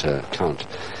didn't count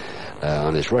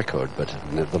on his record, but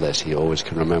nevertheless, he always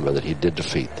can remember that he did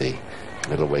defeat the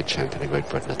middleweight champion of Great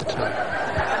Britain at the time.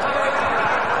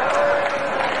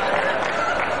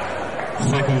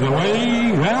 Seconds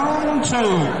away, round 2.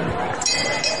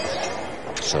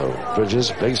 So,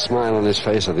 Bridges, big smile on his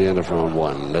face at the end of round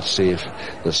 1. Let's see if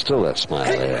there's still that smile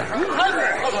there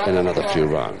in another few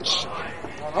rounds.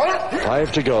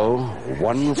 5 to go,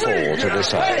 1 fall to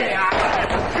decide.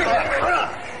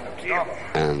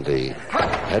 And the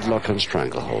headlock and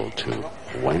stranglehold to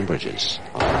Wayne Bridges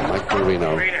on Mike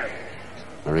Marino.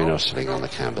 Marino sitting on the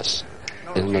canvas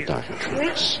in the darker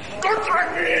trunks.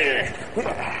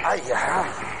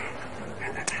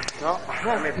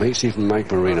 Makes even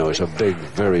Mike Marino is a big,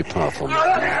 very powerful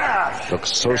man.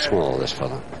 Looks so small, this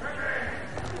fella.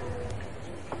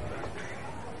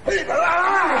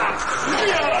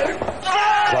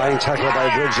 Flying tackle by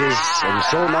Bridges, and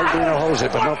still Mike Marino holds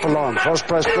it, but not for long. Cross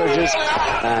press Bridges,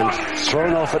 and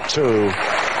thrown off at 2. Ooh,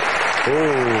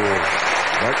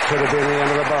 that could have been the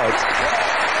end of the bout.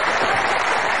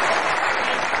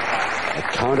 A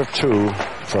count of 2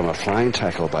 from a flying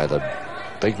tackle by the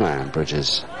big man,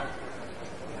 Bridges.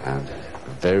 And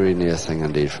a very near thing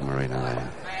indeed for Marino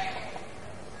there.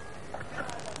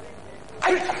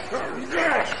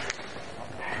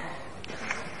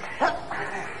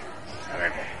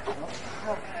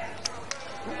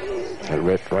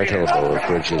 That right elbow of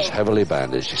Bridges heavily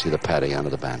bandaged. You see the padding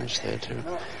under the bandage there to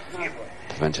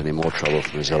prevent any more trouble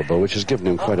from his elbow, which has given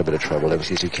him quite a bit of trouble ever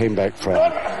since he came back from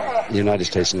the United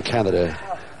States and Canada,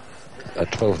 a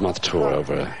 12-month tour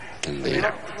over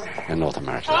in North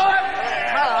America.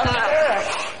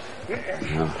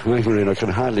 Mike Marino can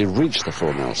hardly reach the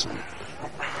full Nelson.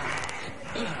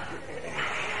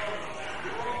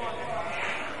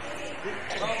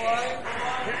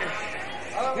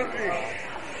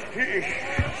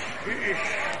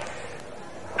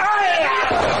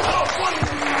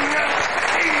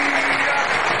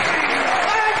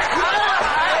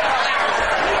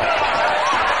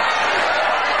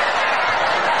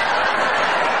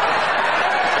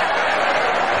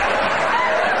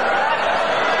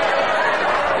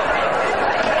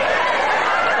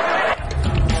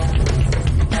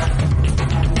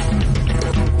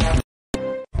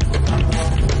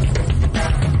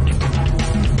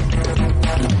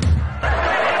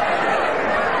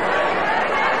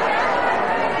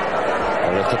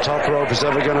 grip is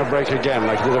ever going to break again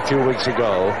like it did a few weeks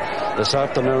ago, this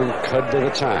afternoon could be the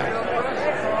time.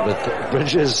 But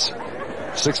Bridges,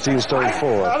 16 stone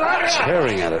 4,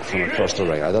 tearing at it from across the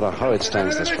ring. I don't know how it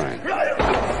stands this train.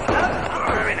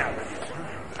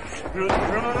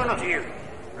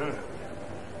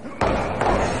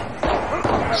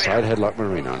 Side headlock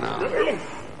Marino now.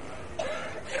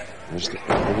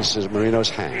 This is Marino's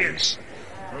hands.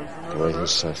 The way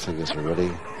his fingers are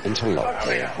really interlocked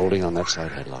there, holding on that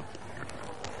side headlock.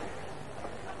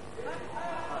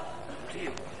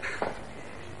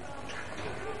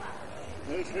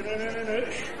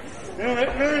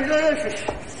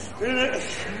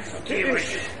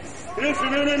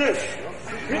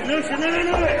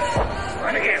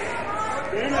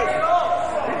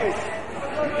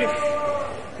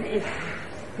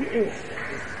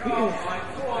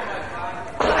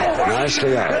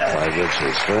 Nicely out by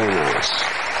Bridges. Very nice.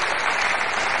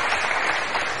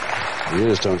 The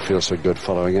ears don't feel so good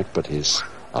following it, but he's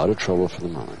out of trouble for the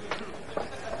moment.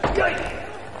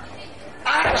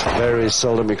 It's very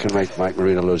seldom you can make Mike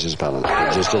Marino lose his balance.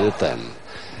 He just did it then.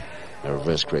 A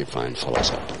reverse grapevine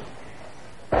follows up.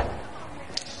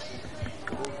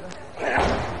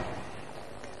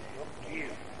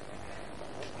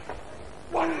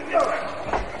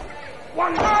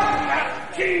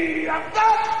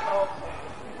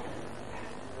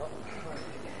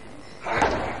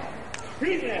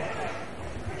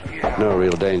 No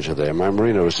real danger there.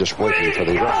 Marino was just waiting for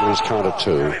the referee's count of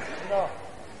 2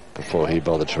 before he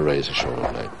bothered to raise his shoulder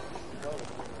blade.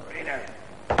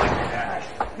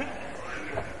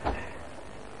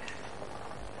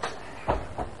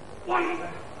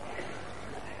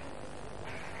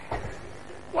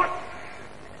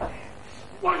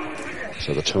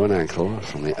 So the toe and ankle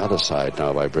from the other side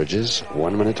now by Bridges.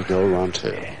 1 minute to go, round 2.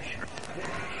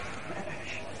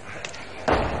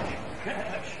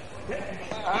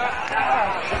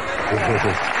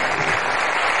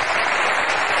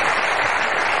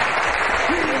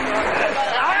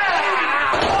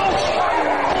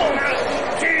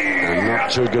 And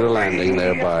not too good a landing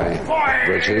there by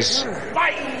Bridges.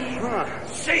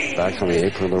 Back on the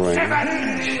apron of the ring.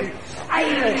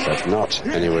 But not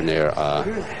anywhere near our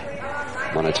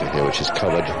monitor here, which is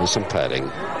covered with some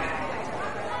padding.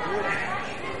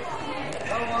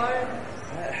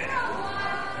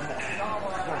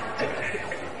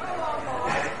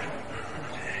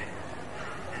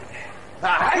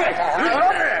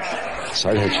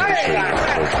 Side head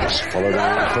change. Followed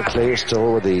down quickly,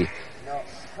 still with the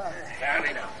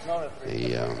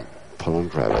pull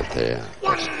and grab it there.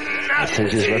 But I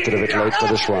think he's left it a bit late for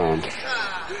this round.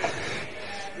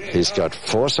 He's got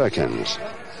 4 seconds.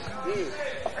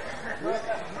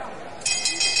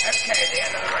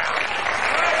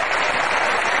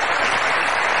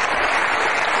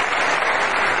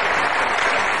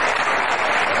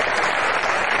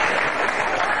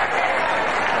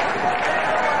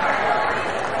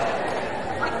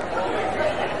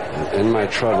 In my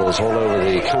travels all over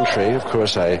the country, of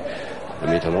course, I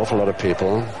meet an awful lot of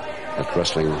people at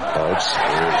wrestling bouts,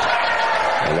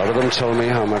 and a lot of them tell me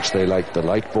how much they like the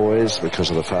light boys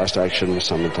because of the fast action.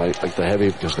 Some like the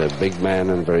heavy because they're big men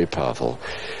and very powerful.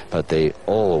 But they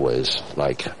always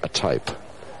like a type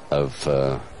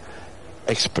of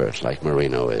expert like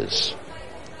Marino is.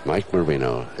 Mike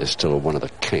Marino is still one of the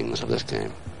kings of this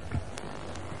game.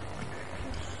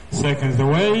 Seconds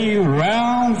away,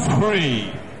 round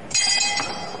 3.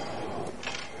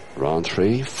 Round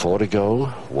 3, 4 to go,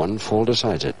 1 fall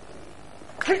decides it.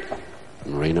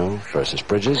 Marino versus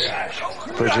Bridges.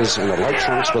 Bridges in the light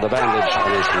trunks with a bandage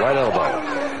on his right elbow.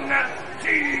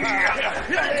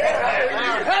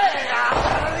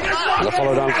 And the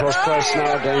follow down cross press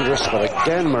now dangerous, but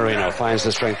again Marino finds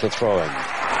the strength to throw him.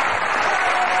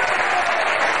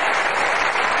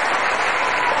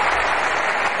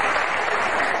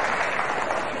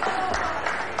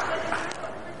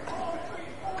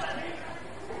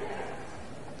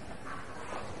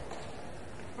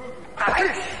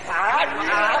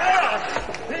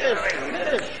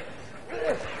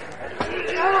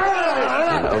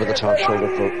 Top shoulder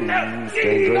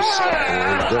dangerous,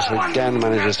 and just again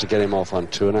manages to get him off on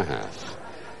 2.5.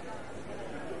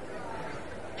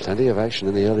 Plenty of action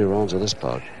in the early rounds of this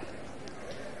bout.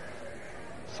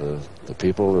 For the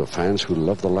people, the fans who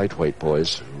love the lightweight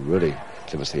boys, who really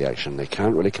give us the action, they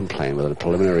can't really complain with a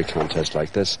preliminary contest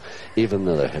like this, even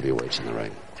though they're heavyweights in the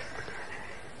ring.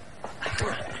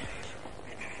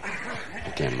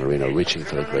 Again, Marino reaching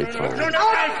for the grapevine.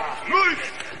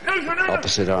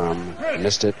 Opposite arm,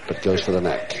 missed it, but goes for the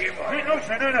neck.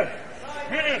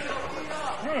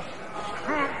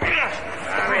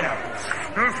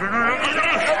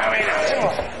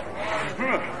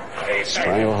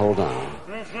 Stranglehold on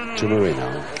to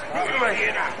Marino.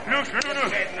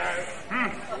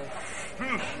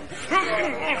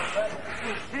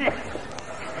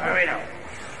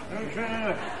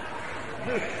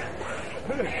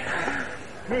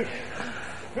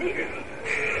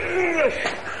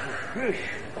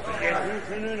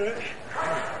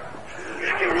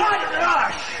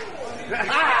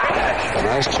 A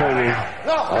nice turning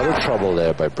out of trouble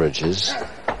there by Bridges.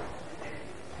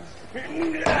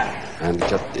 And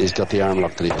he's got the arm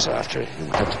lock that he was after. He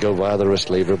had to go via the wrist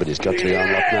lever, but he's got the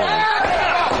arm lock now.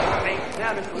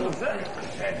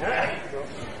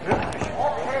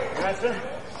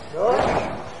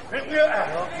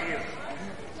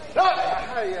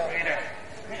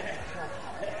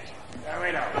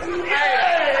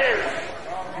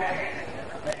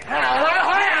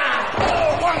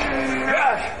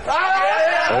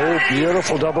 Oh,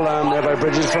 beautiful double arm there by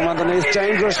Bridges from underneath.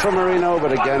 Dangerous for Marino,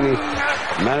 but again he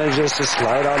manages to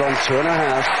slide out on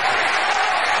 2.5.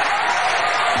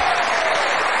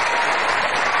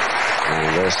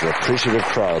 And there's the appreciative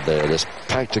crowd there. This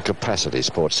packed to capacity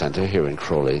sports centre here in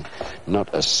Crawley.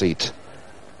 Not a seat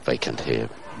vacant here.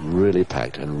 Really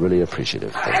packed and really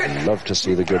appreciative. They love to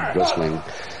see the good wrestling.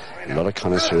 A lot of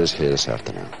connoisseurs here this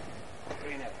afternoon.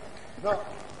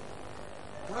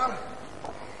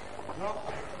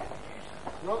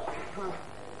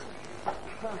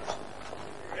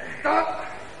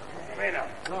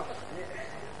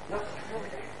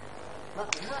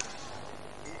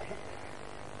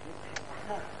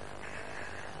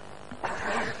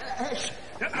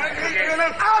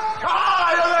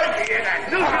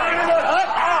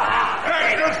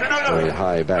 Very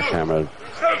high backhammer.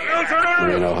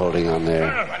 Marino holding on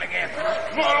there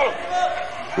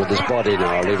with his body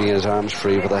now, leaving his arms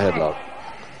free for the headlock.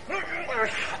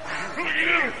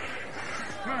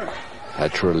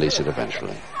 Had to release it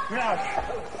eventually. The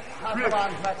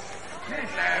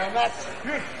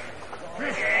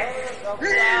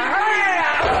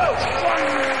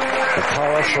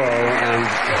power throw, and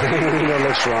Marino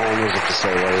looks wrong as if to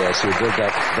say, well, yes, you did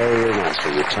that very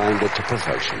nicely. You timed it to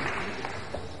perfection.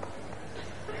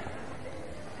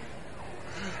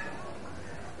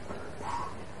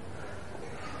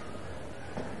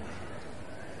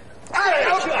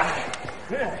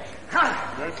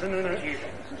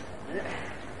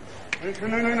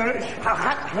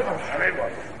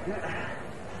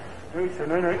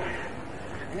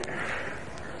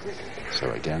 So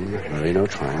again, Marino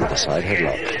trying the side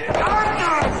headlock.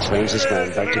 Turns his man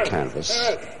back to canvas.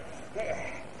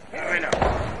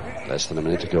 Less than a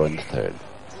minute to go in the third.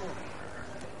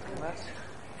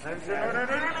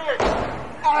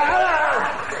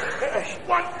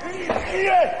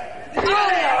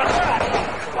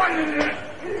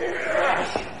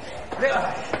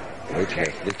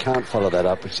 Okay, he can't follow that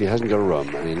up because he hasn't got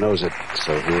room, and he knows it,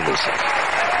 so he'll release it.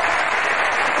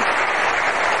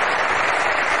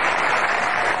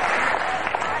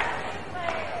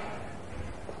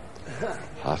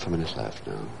 Half a minute left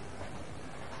now.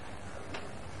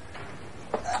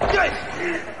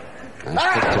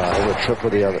 Nice kick out, a trip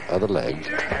with the other leg.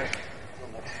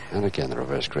 And again the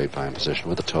reverse grapevine position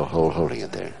with the toe hold holding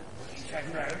it there.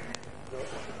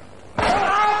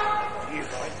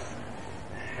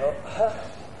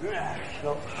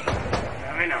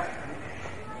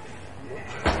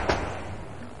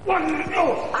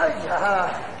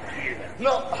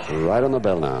 Right on the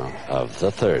bell now of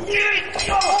the third.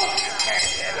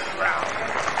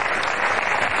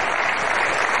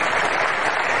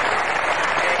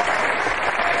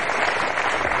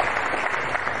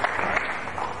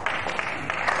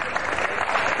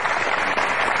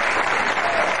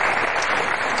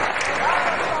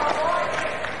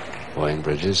 Wayne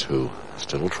Bridges, who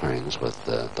still trains with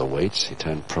the weights. He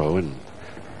turned pro in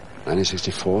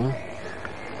 1964.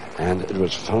 And it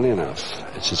was, funny enough,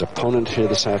 it's his opponent here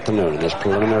this afternoon in this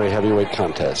preliminary heavyweight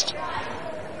contest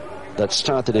that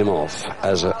started him off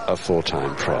as a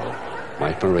full-time pro,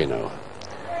 Mike Marino.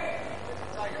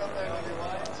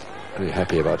 Pretty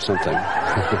happy about something.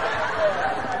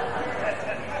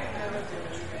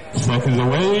 Seconds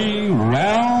away,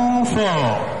 round 4.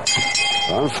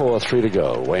 Round 4, 3 to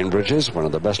go. Wayne Bridges, one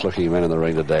of the best-looking men in the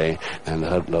ring today, and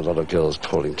a lot of girls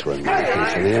calling to him.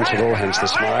 In the interval, hence the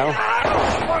smile.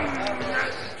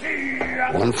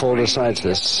 1-4 decides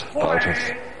this bout of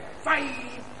 5,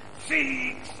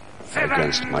 6, 7,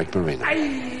 against Mike Marino.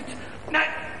 8, 9.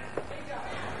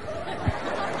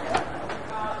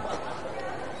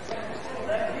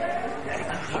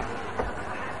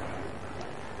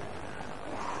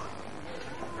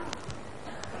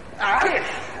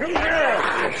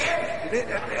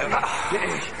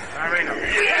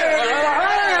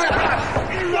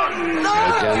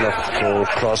 Again, the full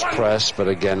cross press, but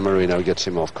again, Marino gets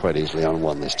him off quite easily on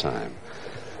one this time.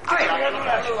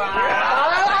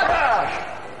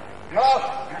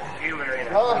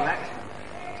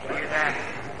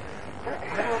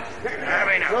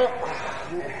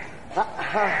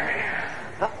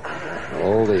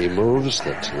 All the moves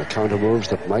the counter moves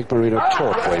that Mike Marino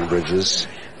taught Wayne Bridges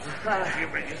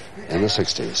in the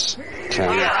 60s. Can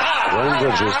Wayne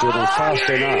Bridges do them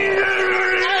faster now?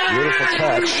 Beautiful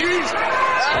catch.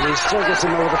 And he still gets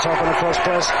him over the top on the cross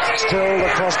press. Still the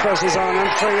cross press is on, and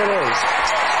free it is.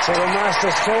 So the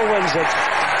master still wins it,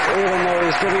 even though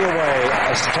he's giving away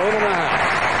a stone and a half.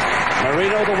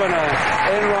 Marino the winner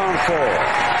in round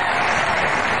 4.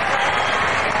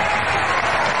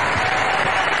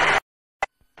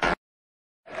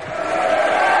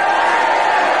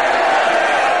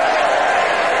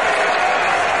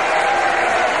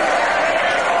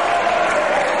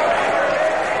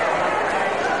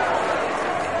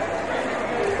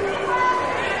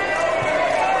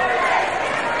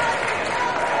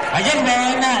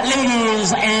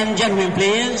 Ladies and gentlemen,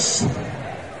 please.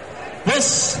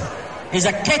 This is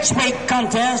a catch-weight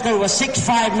contest. There were 6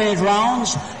 5-minute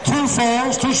rounds, 2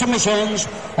 falls, 2 submissions,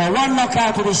 or 1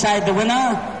 knockout to decide the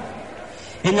winner.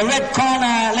 In the red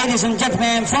corner, ladies and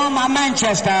gentlemen, from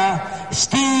Manchester,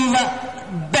 Steve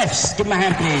Best. Give him a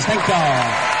hand, please. Thank you.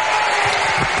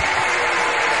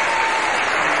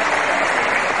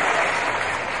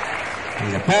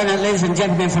 And the opponent, ladies and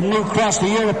gentlemen, from New Cross, the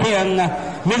European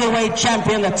middleweight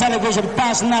champion, the television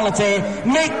personality,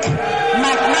 Mick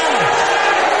McManus.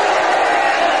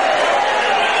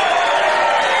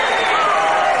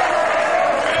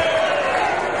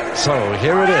 So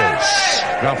here it is,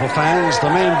 Grapple fans, the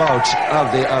main bout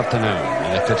of the afternoon.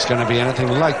 If it's going to be anything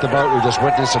like the bout we just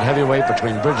witnessed at heavyweight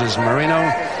between Bridges and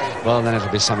Marino, well, then it'll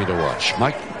be something to watch.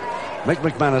 Mick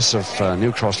McManus of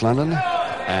New Cross, London,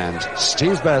 and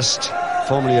Steve Best,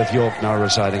 formerly of York, now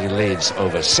residing in Leeds,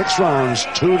 over 6 rounds,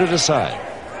 2 to decide.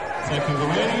 Second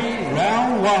away,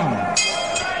 round 1.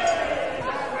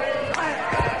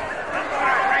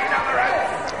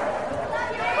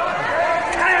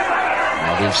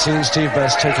 We've seen Steve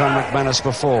Best take on McManus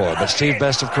before, but Steve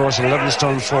Best, of course, at 11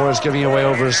 stone 4, is giving away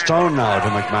over a stone now to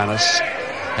McManus.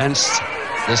 Hence,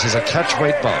 this is a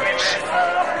catch-weight bout.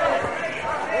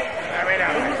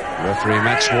 Referee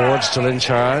Max Ward still in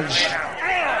charge.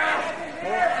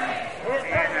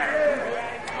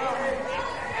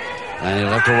 And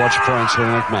he'll have to watch points with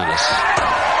McManus.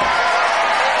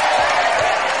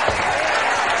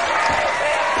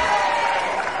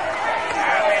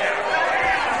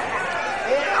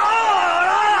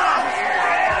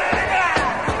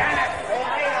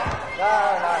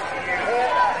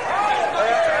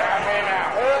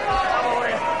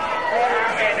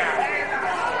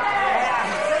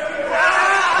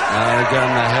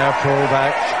 Again, the hair pulled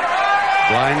back,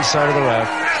 blind side of the ref.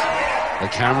 The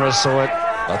camera saw it,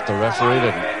 but the referee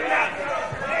didn't.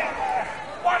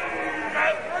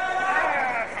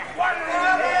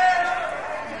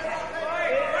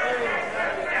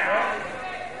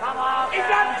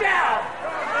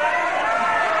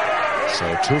 So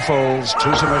 2 falls,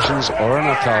 2 submissions, or a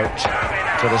knockout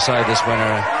to decide this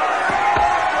winner.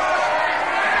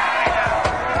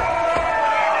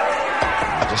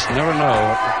 Just never know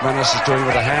what McManus is doing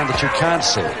with a hand that you can't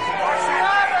see.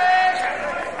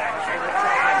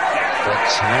 But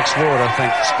Max Ward, I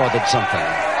think, spotted something.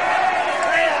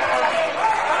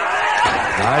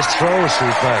 Nice throw,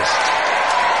 Steve Best.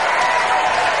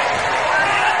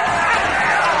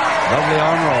 Lovely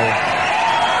arm roll.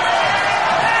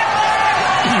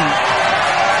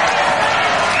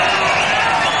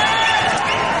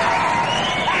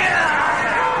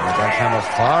 The backhammer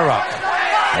far up.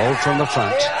 Hold from the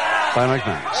front by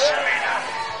McManus.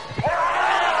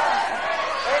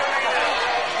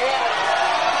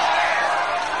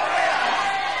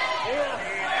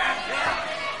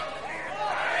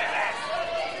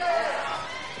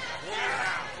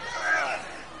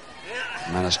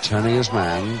 McManus turning his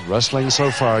man, wrestling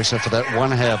so far except for that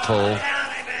one hair pull.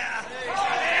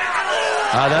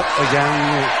 That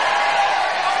again.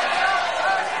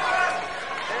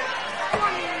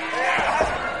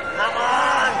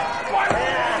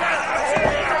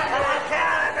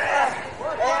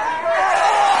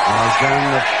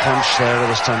 Again, the punch there to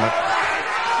the stomach.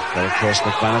 But of course,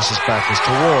 McManus's back is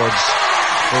towards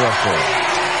the referee.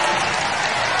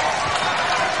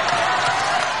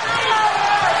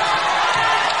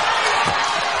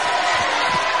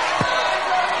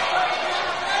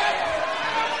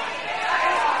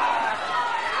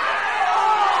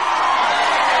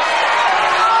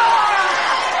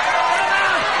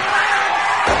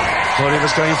 Thought he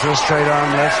was going for a straight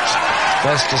arm lift.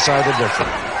 Best decided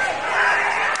different.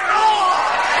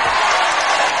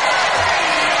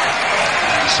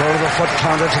 Sort of a foot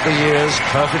counter to the ears,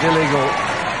 perfectly legal.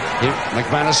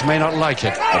 McManus may not like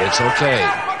it, but it's okay.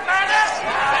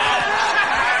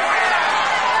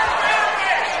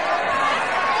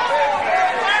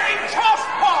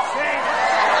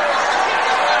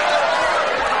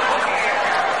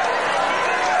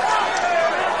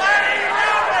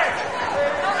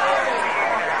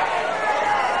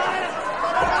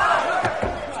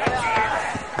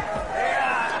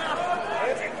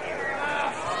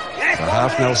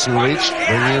 Nelson reached,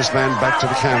 bringing his man back to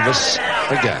the canvas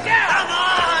again.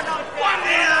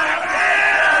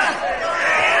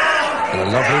 And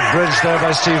a lovely bridge there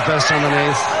by Steve Best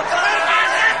underneath.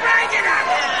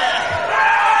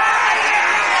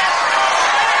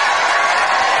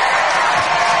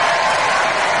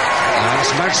 And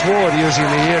it's Max Ward using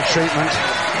the ear treatment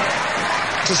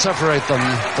to separate them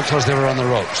because they were on the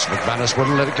ropes. McManus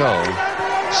wouldn't let it go.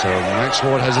 So Max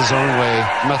Ward has his own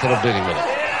method of dealing with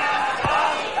it.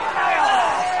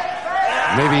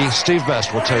 Maybe Steve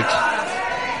Best will take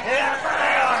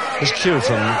his cue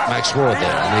from Max Ward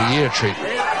there on the ear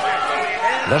treatment.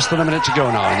 Less than a minute to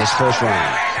go now in this first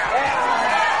round.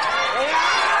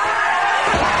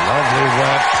 Lovely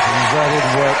work, inverted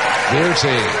work,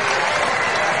 beauty.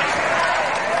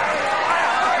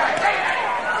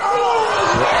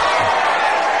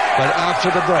 But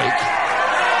after the break,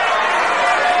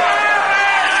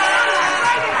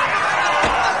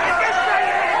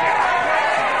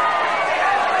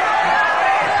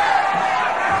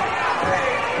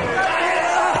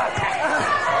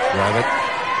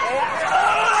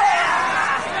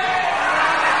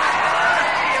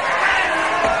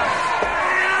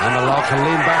 can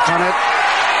lean back on it.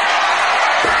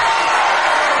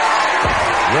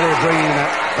 Really bringing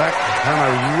that back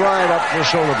hammer right up the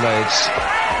shoulder blades.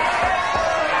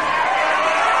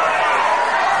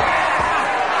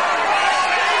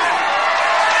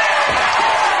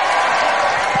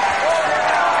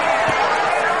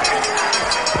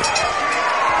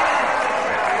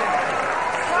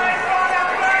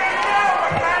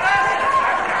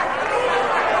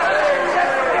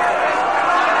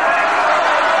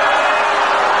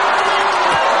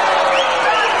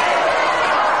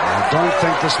 I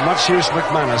think this much use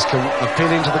McManus can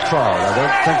appealing to the crowd. I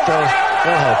don't think they'll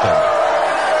help him.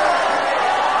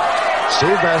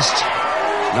 Steve Best,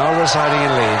 now residing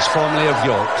in Leeds, formerly of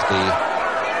York, the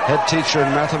head teacher in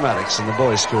mathematics in the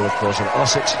boys' school, of course, in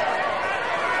Ossett,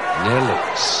 near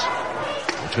Leeds,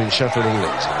 between Sheffield and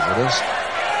Leeds. It is.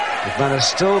 McManus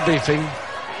still beefing.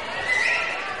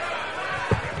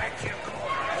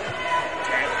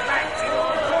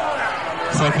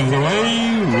 Seconds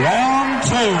away, round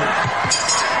two.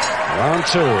 Round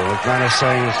two, McManus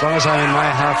saying, as long as I'm in my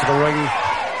half of the ring,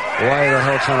 why the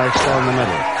hell can't I extend the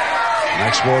middle?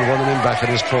 Max Ward wanted him back in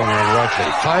his corner, and rightly.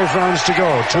 5 rounds to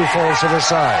go, 2 falls to the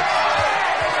side.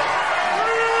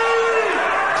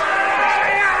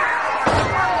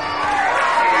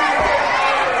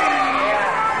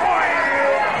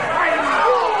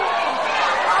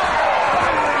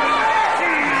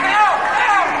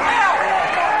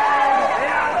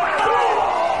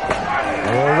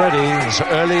 As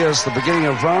early as the beginning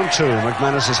of round 2,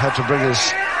 McManus has had to bring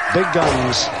his big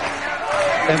guns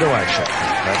into action.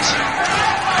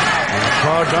 And the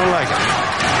crowd don't like it.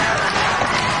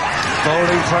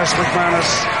 Folding press McManus.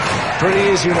 Pretty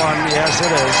easy one, yes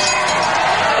it is.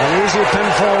 An easy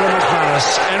pinfall to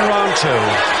McManus in round 2.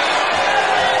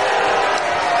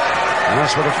 And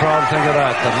that's what the crowd think of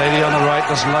that. That lady on the right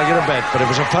doesn't like it a bit, but it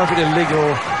was a perfectly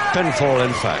legal pinfall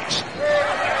in fact.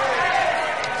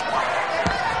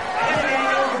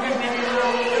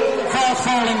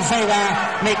 In favour,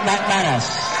 Mick McManus.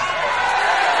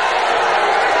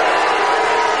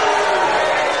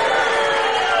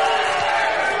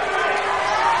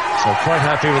 So quite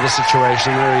happy with the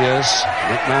situation. There he is,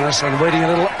 McManus, and waiting a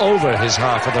little over his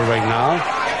half of the ring now,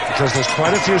 because there's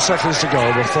quite a few seconds to go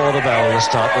before the bell will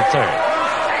start the third.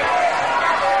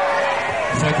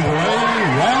 Second away,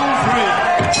 round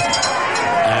 3.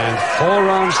 And 4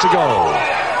 rounds to go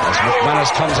as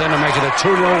McManus comes in to make it a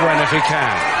 2-0 win if he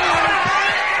can.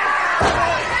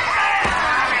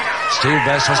 Steve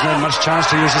Best hasn't had much chance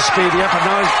to use his speed yet, but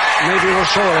now maybe he'll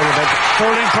show a little bit.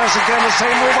 Folding press again, the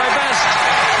same move by Best.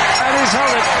 And he's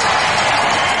held it.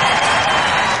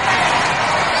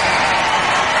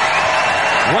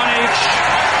 1 each.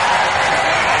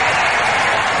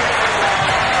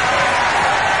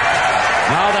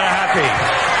 Now they're happy.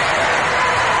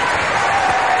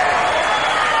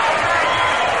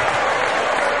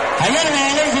 Again,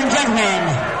 ladies and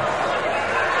gentlemen,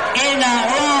 in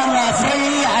round 3,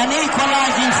 an equal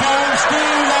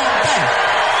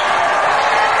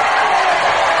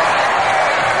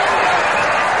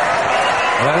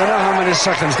many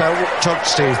seconds that took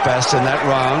Steve Best in that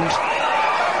round.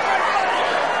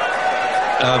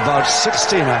 About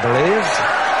 16, I believe.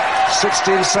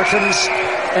 16 seconds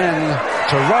in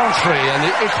to round 3, and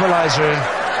the equalizer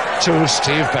to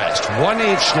Steve Best. 1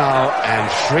 each now,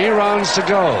 and 3 rounds to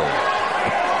go.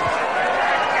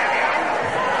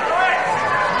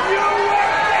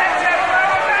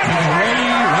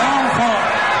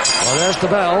 Well, there's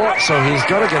the bell, so he's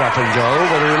got to get up and go,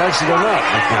 whether he likes it or not,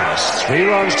 McManus. 3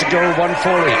 rounds to go,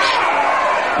 1-4 each.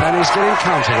 And he's getting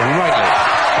counted, and rightly.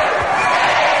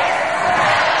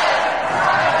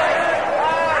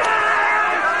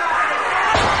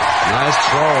 Nice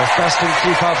throw. If Best can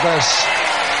keep up this.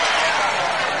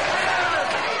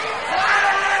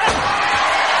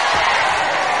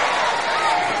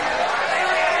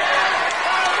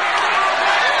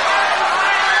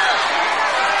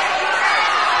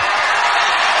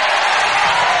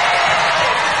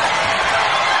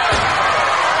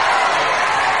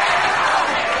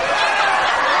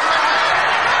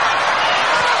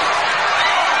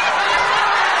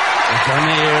 Turn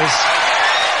the ears.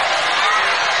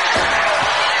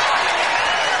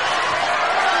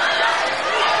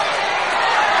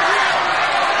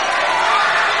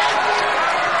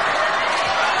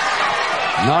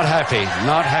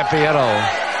 Not happy at all.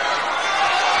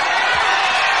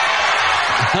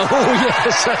 Oh,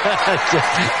 yes.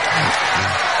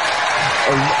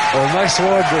 Max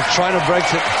Ward was trying to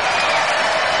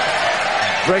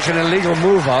break an illegal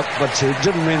move up, but he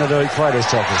didn't mean to do it quite as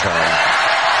tough as that.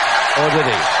 Or did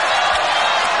he?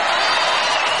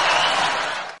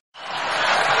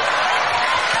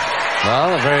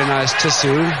 Well, a very nice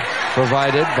tissue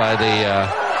provided by the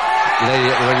lady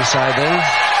at the ringside there,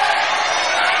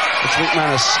 which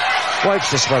McManus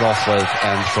wipes the sweat off with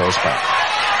and throws back.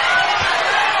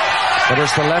 But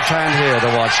it's the left hand here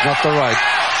to watch, not the right.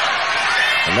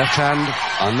 The left hand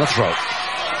on the throat.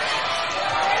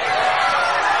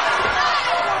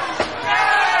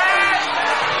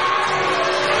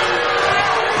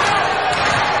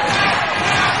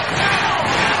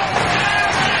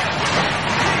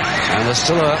 And there's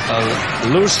still a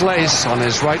loose lace on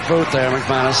his right boot there,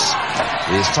 McManus.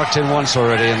 He's tucked in once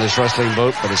already in this wrestling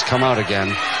boot, but it's come out again.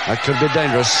 That could be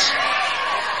dangerous.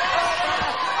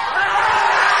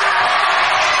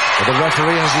 But the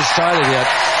referee hasn't started yet.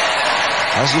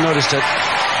 Hasn't noticed it.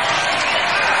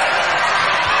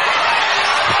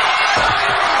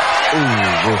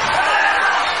 Ooh, oof.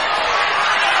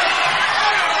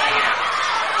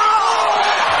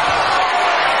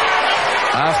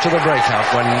 After the breakout,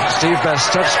 when Steve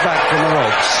Best steps back from the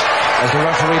ropes, as the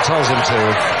referee tells him to,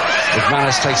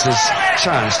 McManus takes his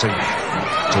chance to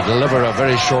deliver a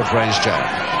very short-range jab.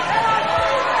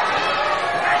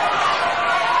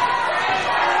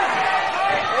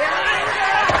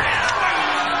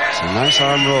 It's a nice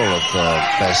arm roll of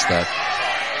Best that.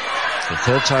 The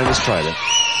third time he's tried it.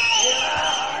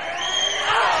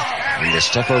 And the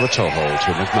step over toe hold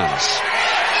to McManus.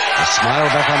 A smile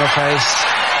back on the face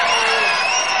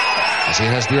as he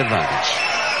has the advantage.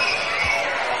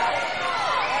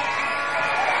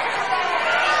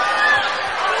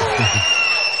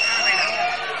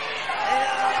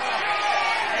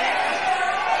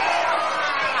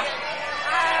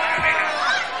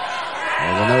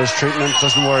 Well, the nose treatment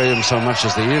doesn't worry him so much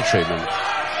as the ear treatment,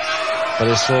 but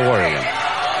it's still worrying him.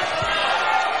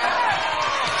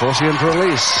 Forcing him to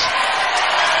release.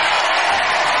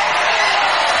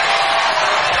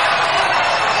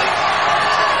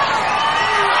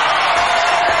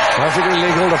 Perfectly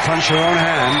legal to punch your own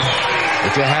hand.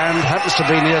 If your hand happens to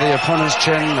be near the opponent's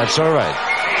chin, that's all right.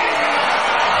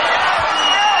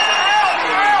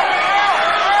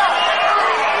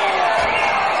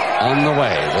 On the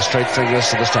way, the straight fingers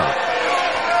to the stomach.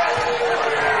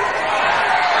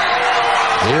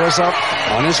 He was up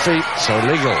on his feet, so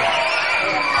legal.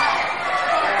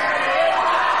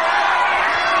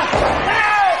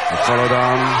 The follow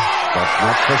down, but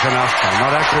not quick enough, and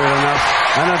not accurate enough,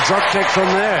 and a drop kick from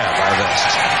there by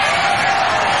Best.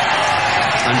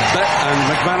 And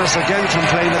McManus again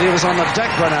complained that he was on the deck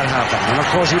when that happened, and of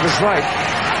course he was right.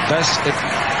 Best,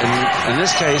 in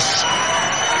this case,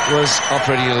 was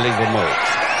operating a legal move.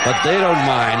 But they don't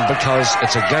mind because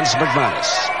it's against McManus.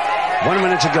 1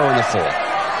 minute to go in the fourth.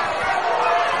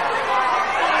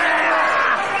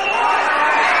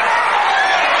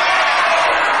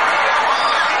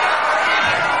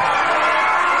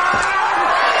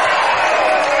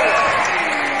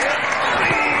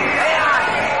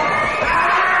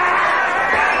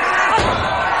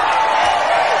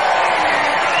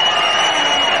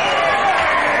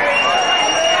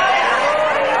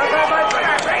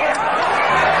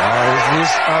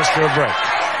 Asked for a break.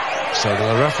 So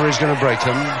the referee's going to break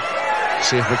him.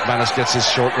 See if McManus gets his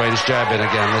short-range jab in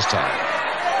again this time.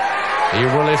 He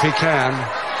will if he can.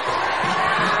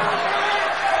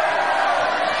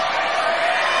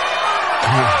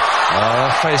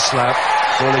 Face slap.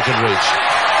 All he can reach.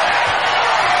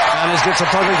 And he gets a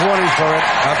public warning for it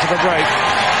after the break.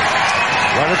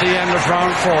 Right at the end of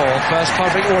round 4. First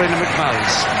public warning to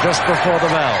McManus. Just before the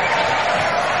bell.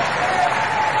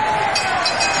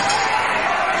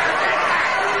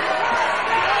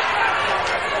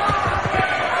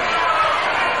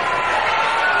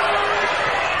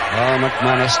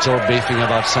 McManus still beefing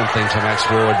about something to Max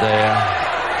Ward there.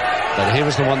 But he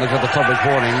was the one that got the public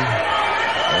warning.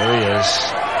 There he is.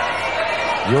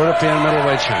 European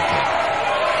middleweight champion.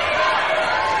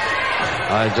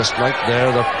 I just like there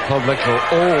the public are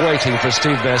all waiting for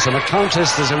Steve Best. And the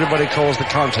Countess, as everybody calls the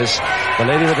Countess, the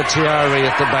lady with the tiara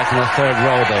at the back in the third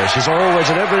row there. She's always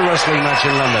at every wrestling match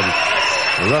in London.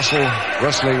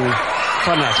 Wrestling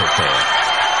fanatic there.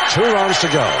 2 rounds to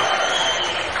go.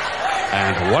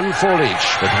 And 1 fall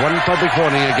each, with 1 public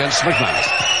warning against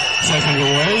McManus. Second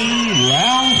away,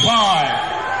 round 5.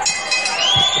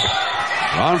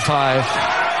 Round 5.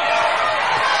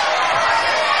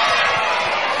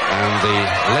 And the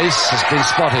lace has been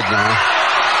spotted now.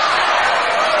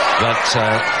 But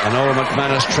an old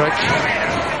McManus trick.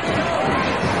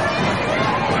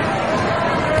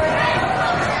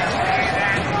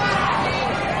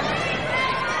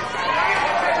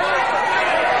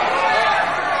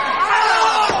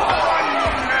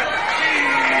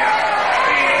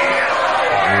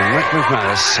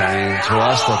 McManus saying to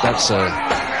us that that's a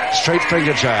straight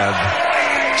finger jab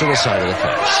to the side of the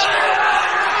face.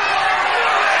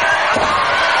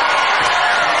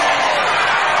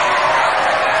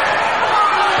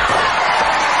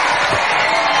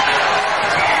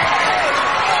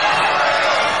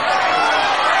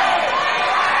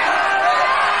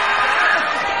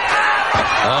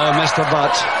 Oh, missed the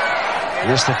butt.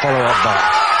 Missed the follow-up butt.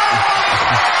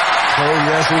 Oh,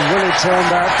 yes, he really turned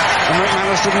that. And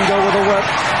McManus didn't go with the whip.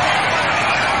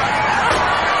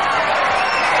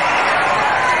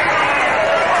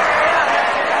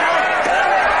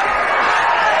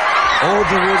 Oh,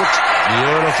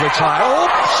 beautifully tied.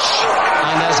 Oops!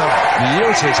 And there's a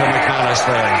beauty to McManus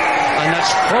there. And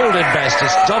that's folded Best.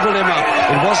 It's doubled him up.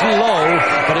 It wasn't low,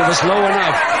 but it was low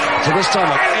enough. To this time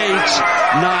of 8,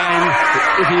 9.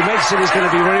 If he makes it, he's going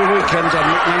to be very weakened, and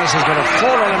McManus is going to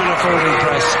fall on him in a folding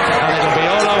press, and it'll be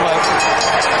all over.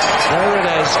 There it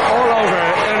is, all over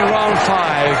in round 5.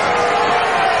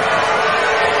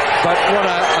 But what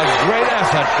a great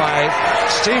effort by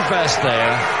Steve Best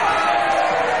there.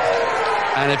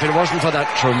 And if it wasn't for that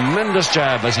tremendous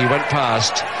jab as he went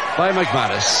past by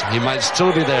McManus, he might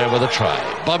still be there with a try.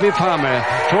 Bobby Palmer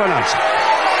to announce it.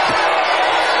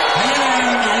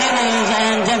 Ladies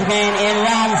and gentlemen, in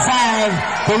round 5,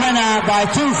 the winner by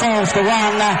 2 falls to 1,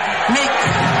 Mick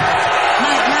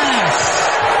McManus.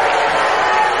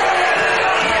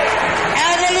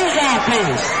 And the loser,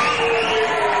 please.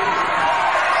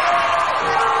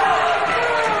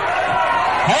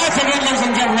 Once again, ladies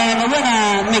and gentlemen, the winner,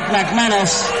 Mick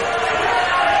McManus.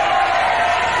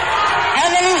 And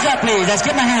the loser, please. Let's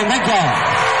give him a hand. Thank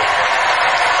you.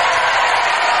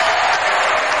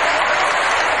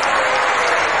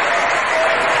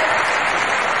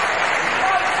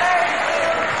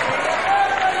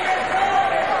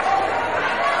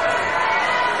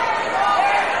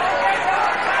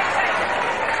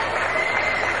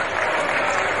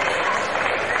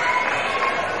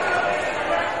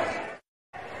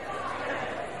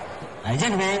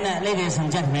 Ladies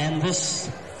and gentlemen, this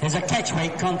is a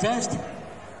catchweight contest.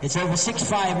 It's over 6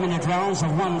 5-minute rounds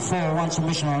of 1 fall, 1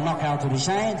 submission or knockout to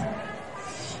decide.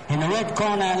 In the red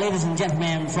corner, ladies and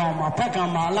gentlemen, from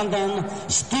Peckham, London,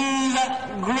 Steve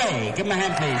Gray. Give him a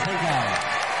hand, please. Thank you.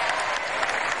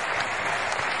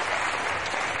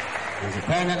 And the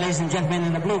opponent, ladies and gentlemen,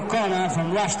 in the blue corner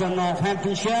from Rushden,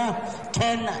 Northamptonshire,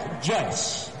 Ken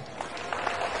Joyce.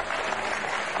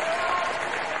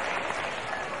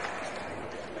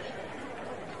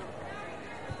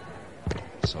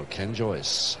 So Ken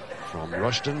Joyce from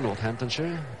Rushden,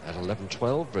 Northamptonshire at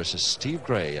 11-12 versus Steve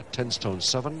Gray at 10 stone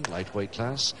 7, lightweight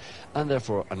class, and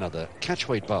therefore another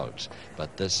catchweight bout.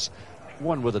 But this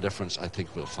one with a difference I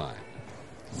think we'll find.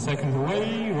 Second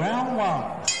away, round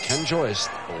 1. Ken Joyce,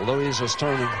 although he's a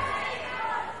stone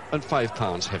and 5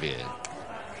 pounds heavier,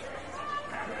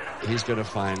 he's going to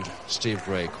find Steve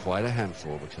Gray quite a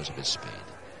handful because of his speed.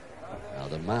 Now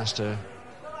the master,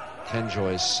 Ken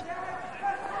Joyce,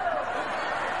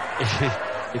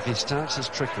 if he starts his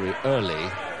trickery early,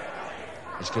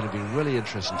 it's going to be really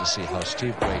interesting to see how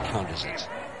Steve Gray counters it.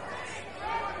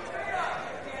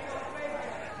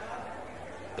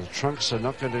 The trunks are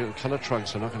not going to, colour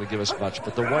trunks are not going to give us much,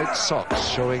 but the white socks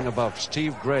showing above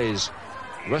Steve Gray's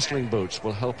wrestling boots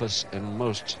will help us in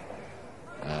most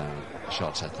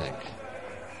shots, I think.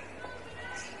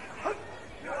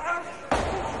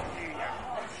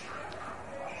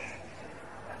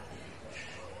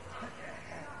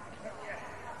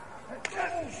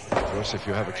 Of course, if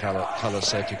you have a colour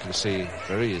set, you can see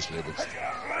very easily the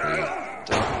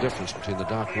difference between the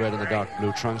dark red and the dark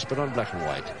blue trunks, but on black and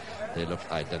white, they look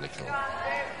identical.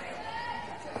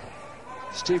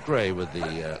 Steve Gray with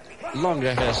the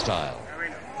longer hairstyle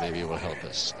maybe will help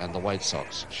us, and the white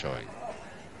socks showing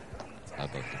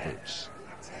above the boots.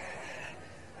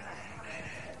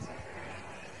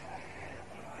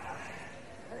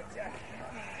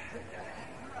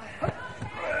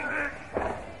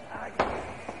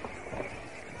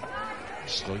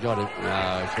 Still got it.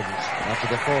 No, he couldn't. After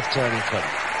the fourth turn, he couldn't.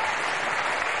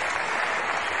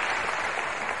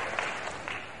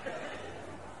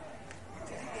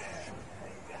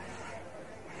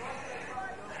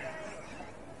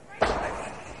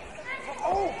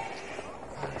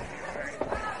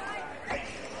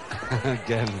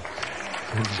 Again,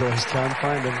 and Joyce can't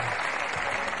find him.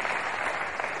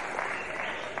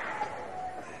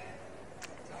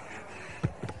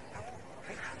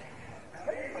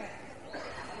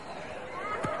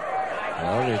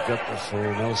 Well, we've got the full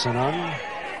Nelson on.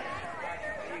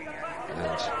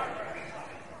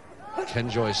 And Ken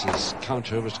Joyce's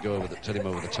counter was to go over tell him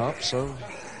over the top, so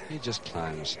he just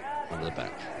climbs over the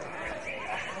back.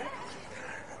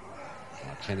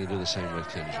 Well, can he do the same with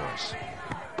Ken Joyce?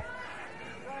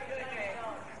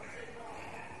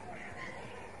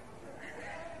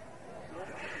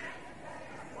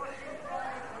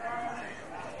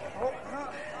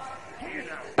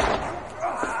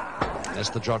 That's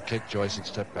the drop kick. Joyce had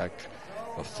stepped back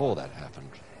before that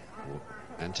happened,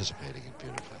 anticipating it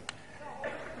beautifully.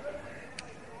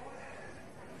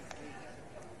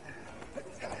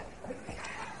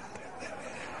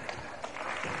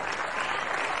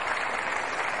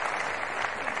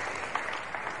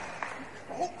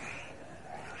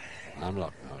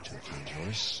 Unlock now to Ken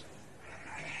Joyce.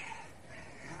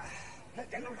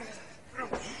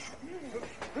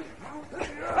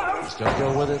 He's got to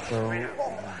go with it, though.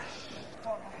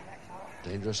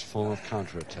 Dangerous form of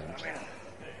counter attempt.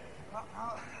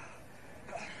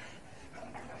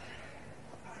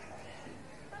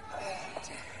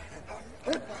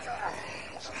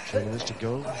 2 minutes to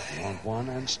go. Round one,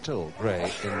 and still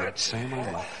Gray in that same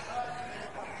unlock.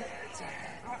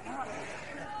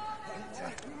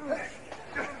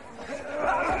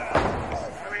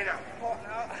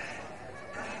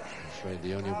 I'm afraid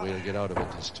the only way to get out of it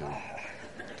is to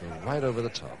go right over the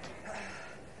top.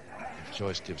 If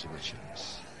Joyce gives him a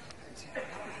chance.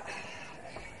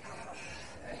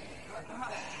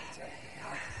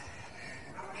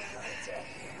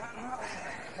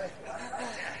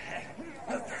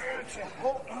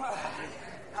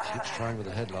 Keeps trying with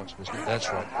the headlocks, Mr. That's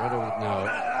right. Right over no.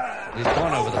 He's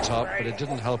gone over the top, but it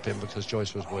didn't help him because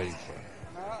Joyce was waiting for him.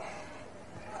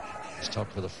 He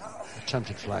stopped with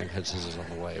attempted flying head scissors on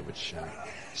the way, which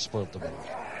spoiled the move.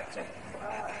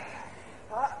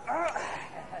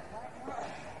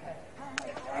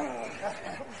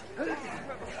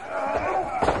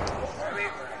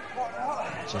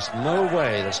 Just no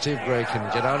way that Steve Gray can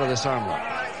get out of this arm lock.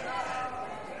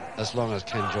 As long as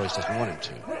Ken Joyce doesn't want him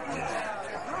to.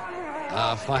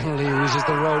 Finally he uses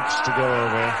the ropes to go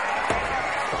over.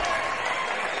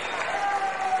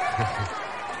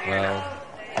 Well,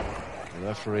 the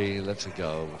referee lets it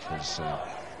go because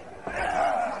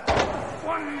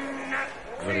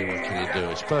really what can you do?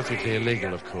 It's perfectly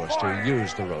illegal, of course, to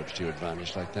use the ropes to your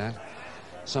advantage like that.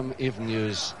 Some even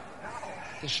use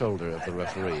the shoulder of the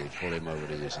referee, pull him over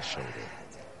to use his shoulder.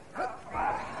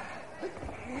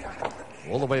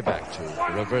 All the way back to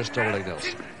the reverse double leg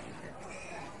Nelson.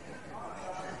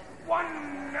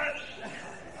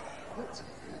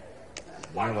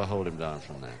 Never hold him down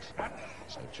from that.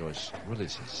 So Joyce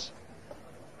releases.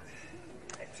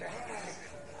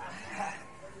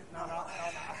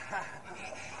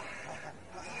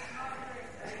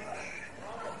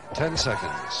 Ten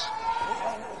seconds.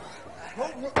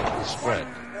 Spread.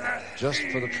 Just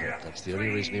for the trip. That's the only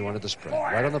reason he wanted the spread.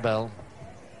 Right on the bell.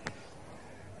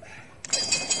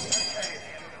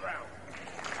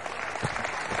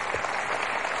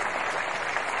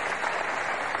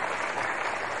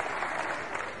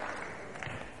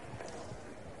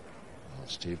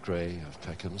 Steve Gray of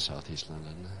Peckham, Southeast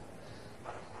London.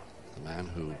 The man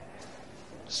who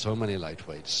so many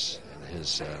lightweights in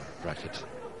his bracket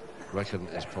reckon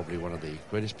is probably one of the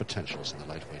greatest potentials in the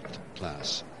lightweight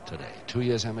class today. 2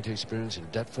 years amateur experience in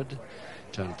Deptford,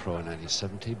 turned pro in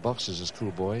 1970, boxes as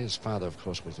schoolboy. His father, of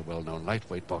course, was a well-known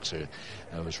lightweight boxer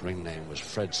whose ring name was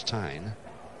Fred Stein.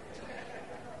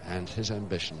 And his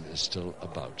ambition is still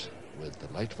about with the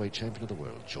lightweight champion of the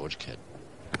world, George Kidd.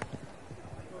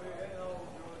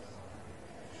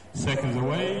 Seconds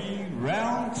away,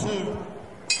 round 2.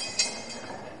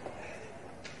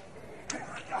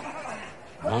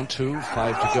 Round 2,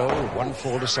 5 to go,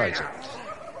 1-4 decides it.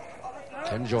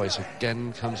 Ken Joyce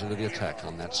again comes into the attack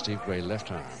on that Steve Gray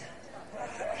left arm.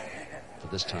 But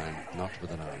this time, not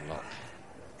with an arm lock.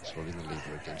 He's holding the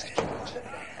lever against the joint.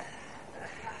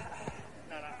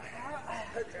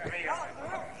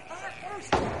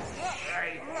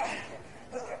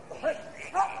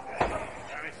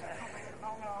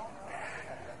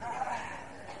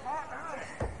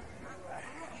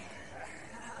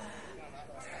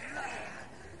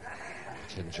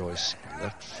 Ken Joyce,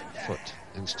 left foot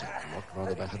instinct, walked around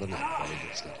the back of the neck while he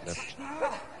gets that left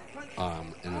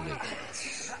arm in a lead.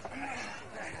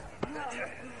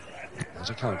 There's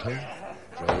a counter.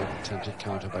 Gray, attempted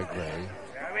counter by Gray.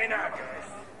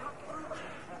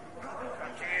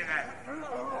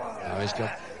 Now he's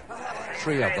got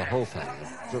 3 of the whole thing.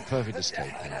 A perfect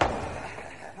escape there.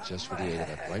 Just with the aid of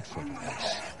that right foot.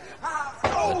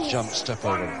 The jump, step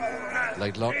over,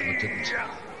 leg lock, and it didn't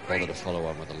bother to follow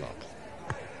on with the lock.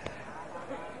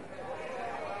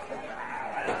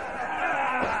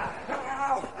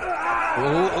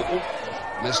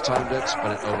 Mistimed it,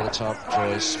 spun it over the top.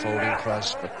 Joyce folding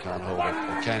press, but can't hold it.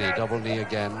 Or can he? Double knee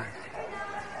again.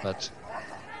 But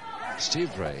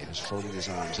Steve Gray is folding his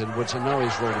arms inwards, and now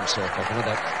he's rolled himself up into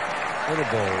that little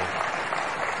ball.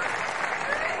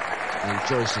 And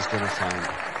Joyce is going to find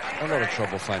a lot of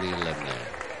trouble finding a limb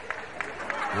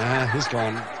there. He's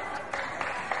gone.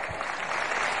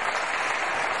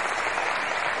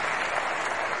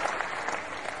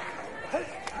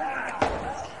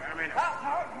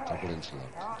 Double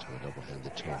interlock to a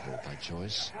double-handed toe hold by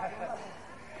Joyce.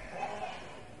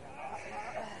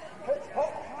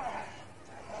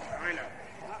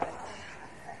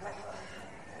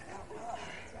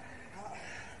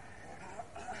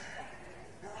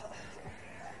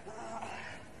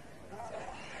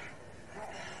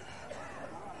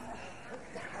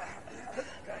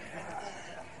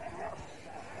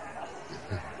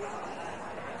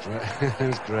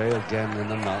 There's Gray again in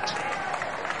the knot.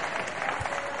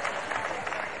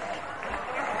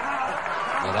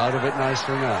 Get out of it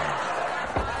nicely now.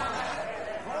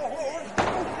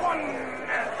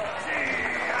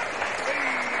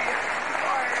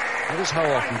 Notice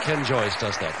how often Ken Joyce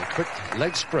does that. The quick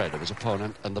leg spread of his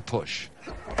opponent and the push.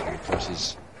 And of course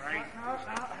his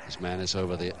man is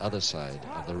over the other side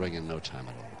of the ring in no time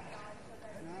at all.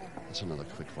 That's another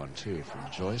quick one too from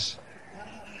Joyce.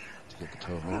 To get the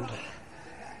toe hold.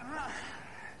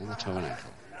 And the toe and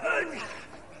ankle.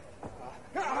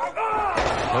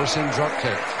 Close in drop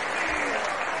kick.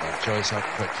 And Joyce up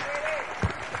quick.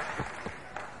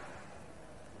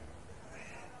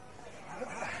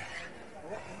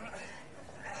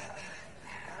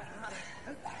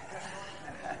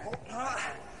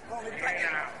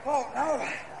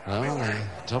 Well, the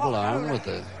double arm with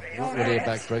the not really a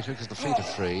backbreaker because the feet are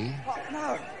free.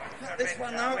 No, not this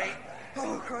one, no.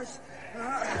 Oh, Christ.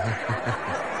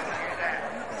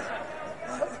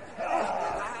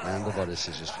 And the body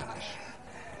scissors finish.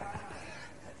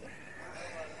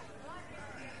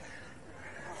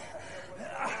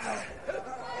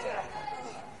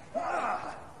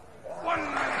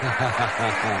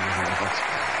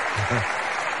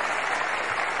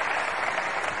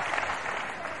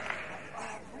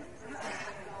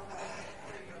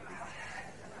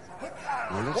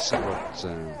 Well, let's see what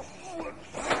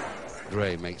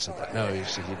Gray makes of that. No, you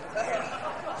see,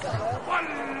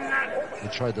 he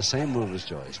tried the same move as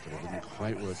Joyce, but it didn't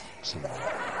quite work similar.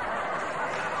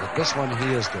 But this one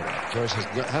he is good at. Joyce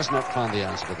has not found the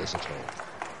answer to this at all.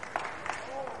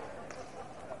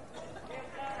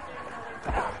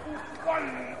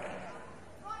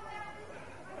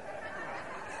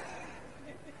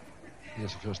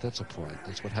 Yes, of course, that's a point.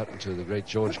 That's what happened to the great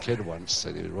George Kidd once.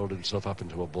 He rolled himself up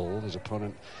into a ball. His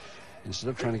opponent, instead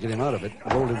of trying to get him out of it,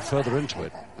 rolled him further into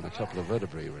it, and a couple of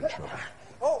vertebrae were in trouble.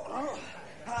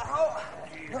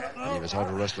 And he was out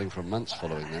of wrestling for months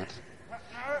following that.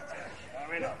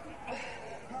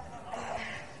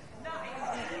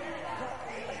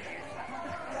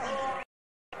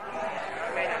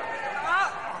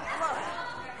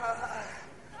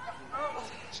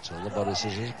 Still the body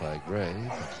scissors by Gray,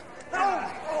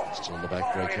 but still the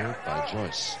backbreaker by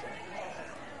Joyce.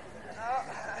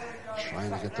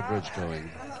 Trying to get the bridge going.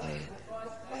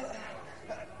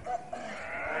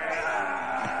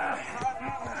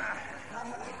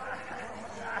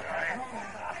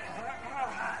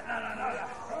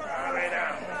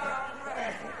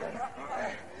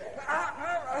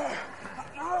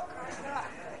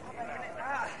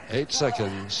 Eight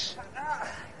seconds.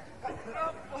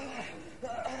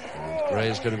 And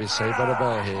Gray's going to be saved by the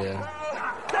bell here.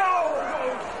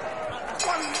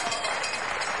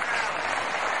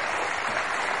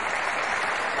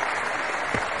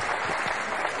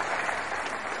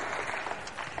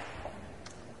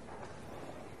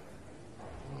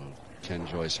 Ken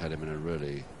Joyce had him in a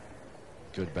really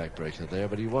good backbreaker there,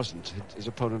 but he wasn't. His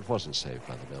opponent wasn't saved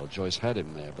by the bell. Joyce had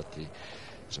him there, but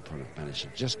his opponent managed to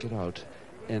just get out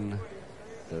in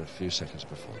the few seconds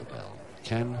before the bell.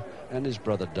 Ken and his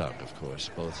brother Doug, of course,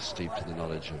 both steeped in the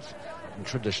knowledge of and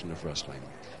tradition of wrestling.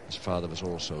 His father was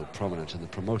also prominent in the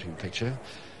promoting picture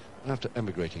after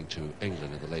emigrating to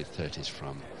England in the late 30s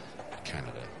from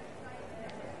Canada.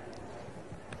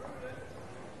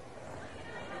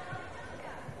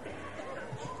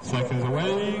 Seconds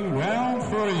away, round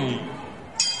 3.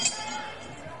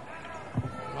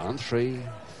 Round 3,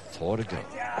 4 to go.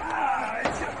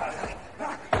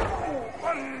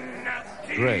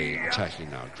 Gray attacking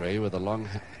now. Gray with a long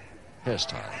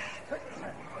hairstyle.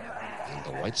 And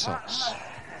the white socks.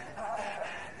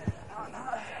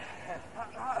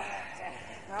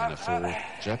 And a full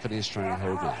Japanese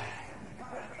stranglehold now.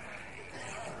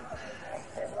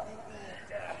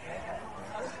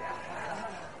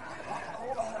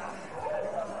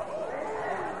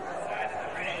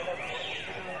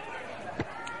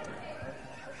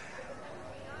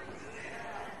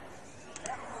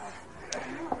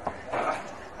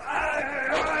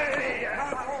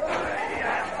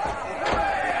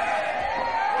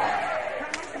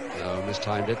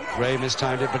 Gray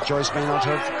mistimed it, but Joyce may not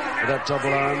have with that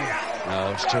double arm.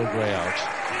 No, still Gray out.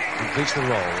 Completes the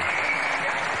roll.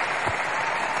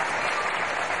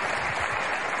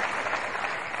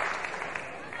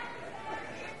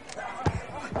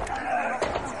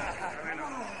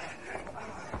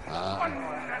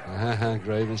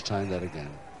 Gray mistimed that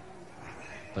again.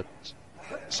 But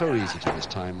so easy to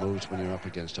mistime moves when you're up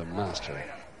against a master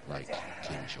like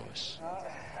Ken Joyce.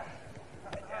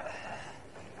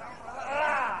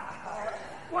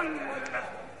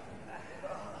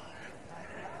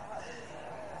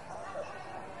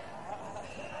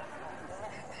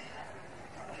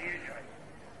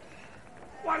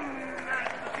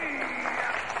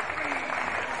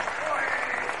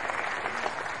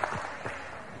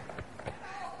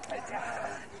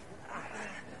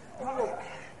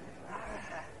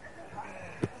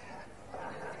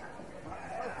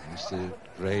 The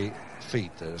Gray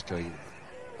feet that is going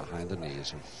behind the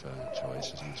knees of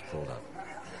Joyce as he's pulled up,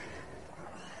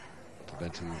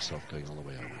 preventing himself going all the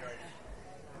way over.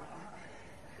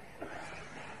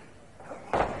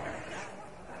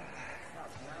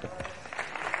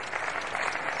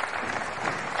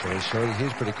 Joyce showing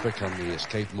he's pretty quick on the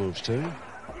escape moves too.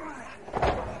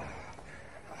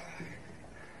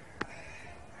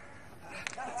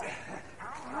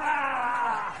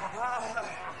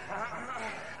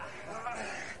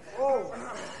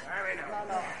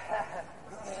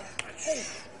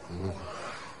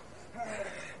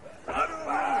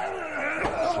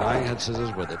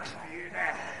 Scissors with it.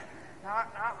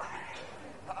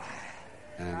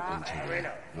 And into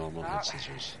the normal head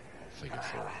scissors figure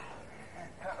 4.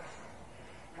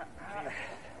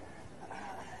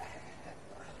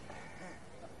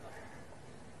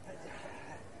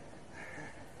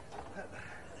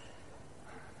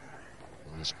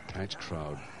 Well, this packed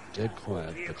crowd, dead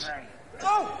quiet, but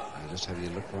just having a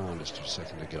look around just a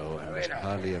second ago, and there's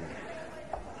hardly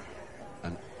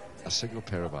a single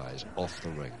pair of eyes off the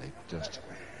ring. They just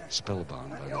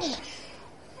spellbound by this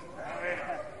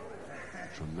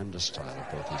tremendous style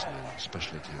of both these men,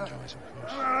 especially Ken Joyce, of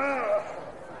course.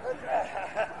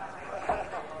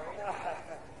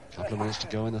 A couple of minutes to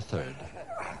go in the third.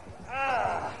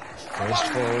 First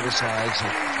fall decides,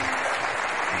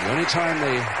 and the only time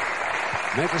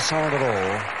they make a sound at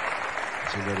all,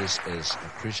 as you notice, is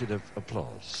appreciative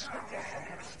applause.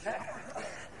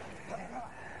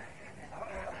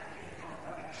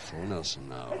 Full Nelson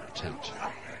now, attempt.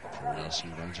 Full Nelson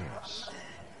by Joyce.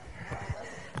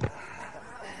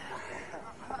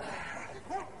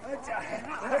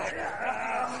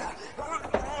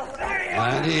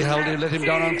 And he let him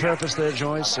down on purpose there,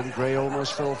 Joyce, and Gray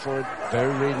almost fell for it.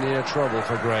 Very near trouble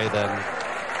for Gray then.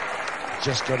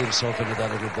 Just got himself into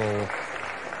that little ball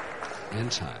in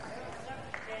time.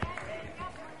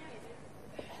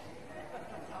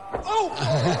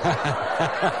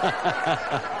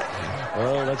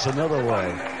 Well, that's another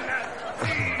way.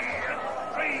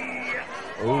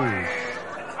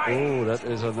 Oh, that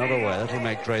is another way. That'll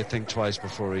make Gray think twice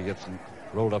before he gets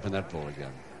rolled up in that ball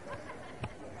again.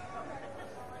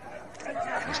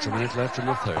 Just a minute left in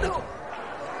the third.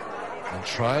 And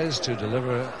tries to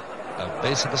deliver a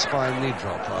base of the spine knee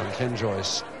drop on Ken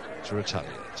Joyce to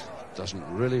retaliate. Doesn't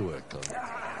really work, though.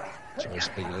 Joyce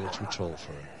being a little too tall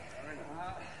for him.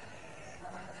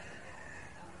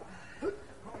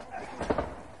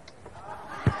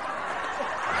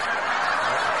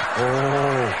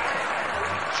 Oh,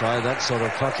 try that sort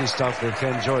of cocky stuff with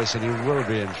Ken Joyce and you will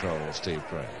be in trouble, Steve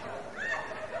Gray.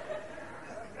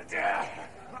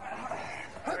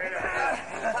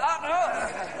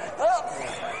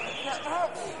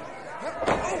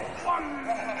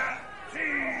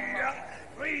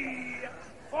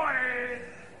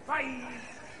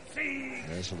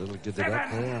 There's a little gidded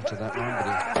up there after that one,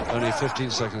 but only 15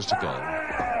 seconds to go.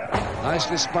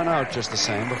 Nicely spun out just the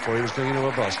same before he was going into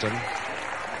a Boston.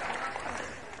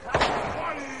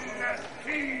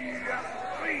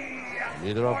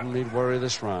 Neither of them need worry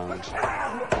this round.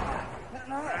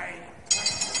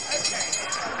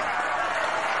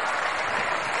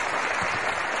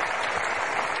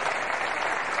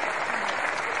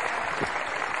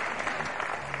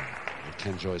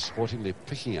 Ken Joyce sportingly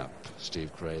picking up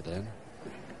Steve Gray then,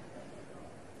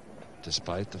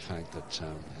 despite the fact that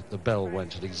the bell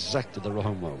went at exactly the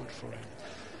wrong moment for him.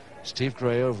 Steve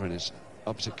Gray over in his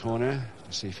opposite corner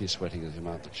to see if he's sweating him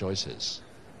out, but Joyce is.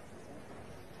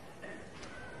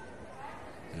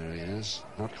 There he is.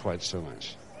 Not quite so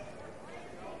much.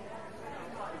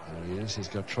 There he is. He's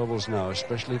got troubles now,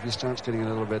 especially if he starts getting a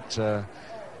little bit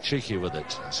cheeky with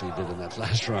it, as he did in that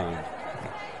last round.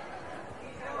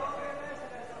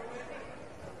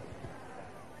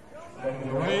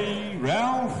 Away,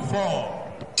 round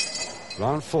 4.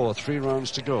 Round 4, 3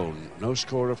 rounds to go. No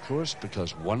score, of course,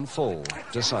 because one fall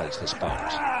decides this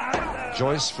bout.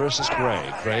 Joyce versus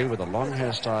Gray. Gray with a long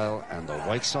hairstyle and the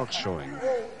white socks showing.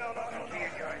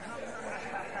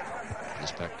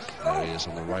 He's back. There he is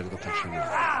on the right of the picture now.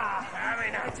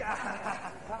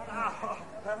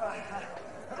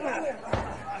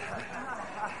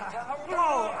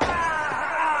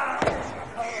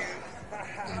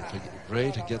 And for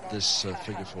Gray to get this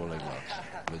figure 4 leg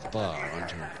lock with bar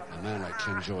onto a man like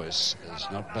Ken Joyce is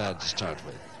not bad to start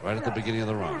with. Right at the beginning of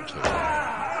the round, too.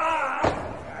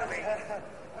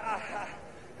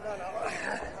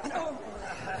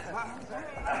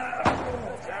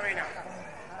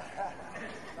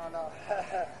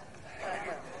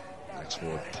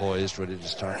 Sword poised, ready to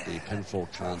start the pinfall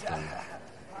count then.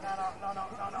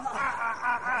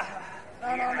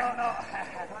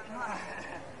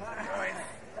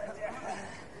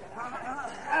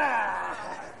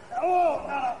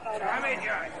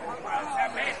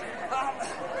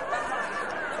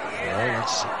 Well,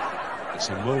 it's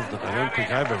a move that I don't think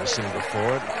I've ever seen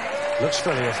before. It looks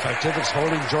fairly effective. It's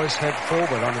holding Joyce's head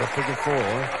forward onto the figure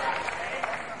 4.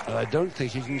 But I don't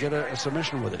think he can get a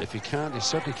submission with it. If he can't, he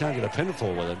certainly can't get a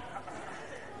pinfall with it.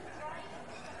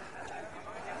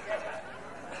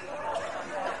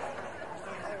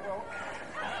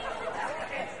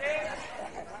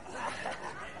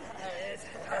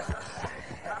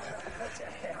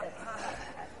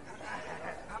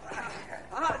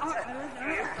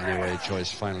 Anyway,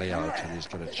 Joyce finally out, and he's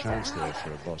got a chance there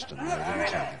for a Boston. No, didn't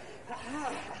he?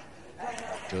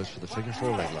 Goes for the figure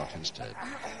 4 leg lock instead.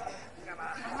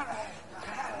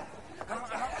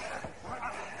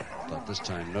 But this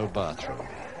time, no bar throw.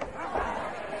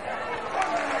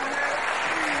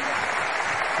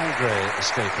 And Gray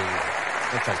escaping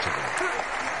effectively.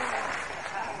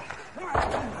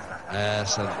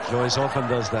 Yes, and Joyce often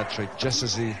does that trick just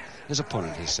as his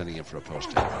opponent is sending him for a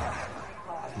post.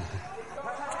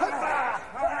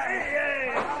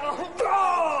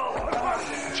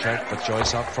 Check, but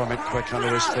Joyce up from it quick under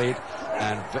his feet.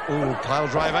 And, pile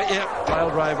driver, pile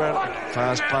driver,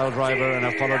 fast pile driver, and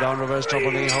a follow down reverse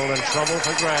double knee hold, and trouble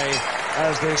for Gray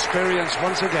as the experience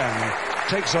once again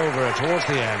takes over towards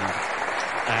the end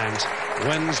and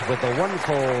wins with the one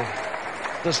fall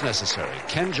that's necessary.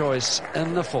 Ken Joyce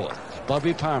in the 4th.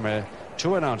 Bobby Palmer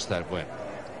to announce that win.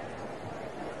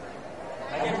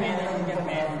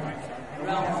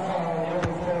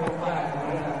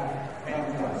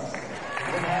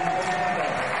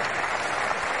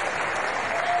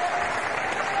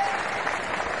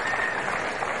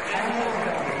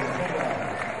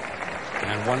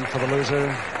 One for the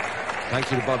loser.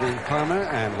 Thank you to Bobby Palmer,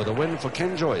 and with a win for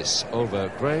Ken Joyce over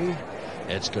Gray,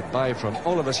 it's goodbye from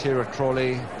all of us here at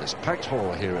Crawley, this packed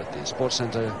hall here at the Sports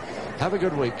Centre. Have a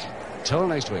good week, Till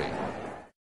next week.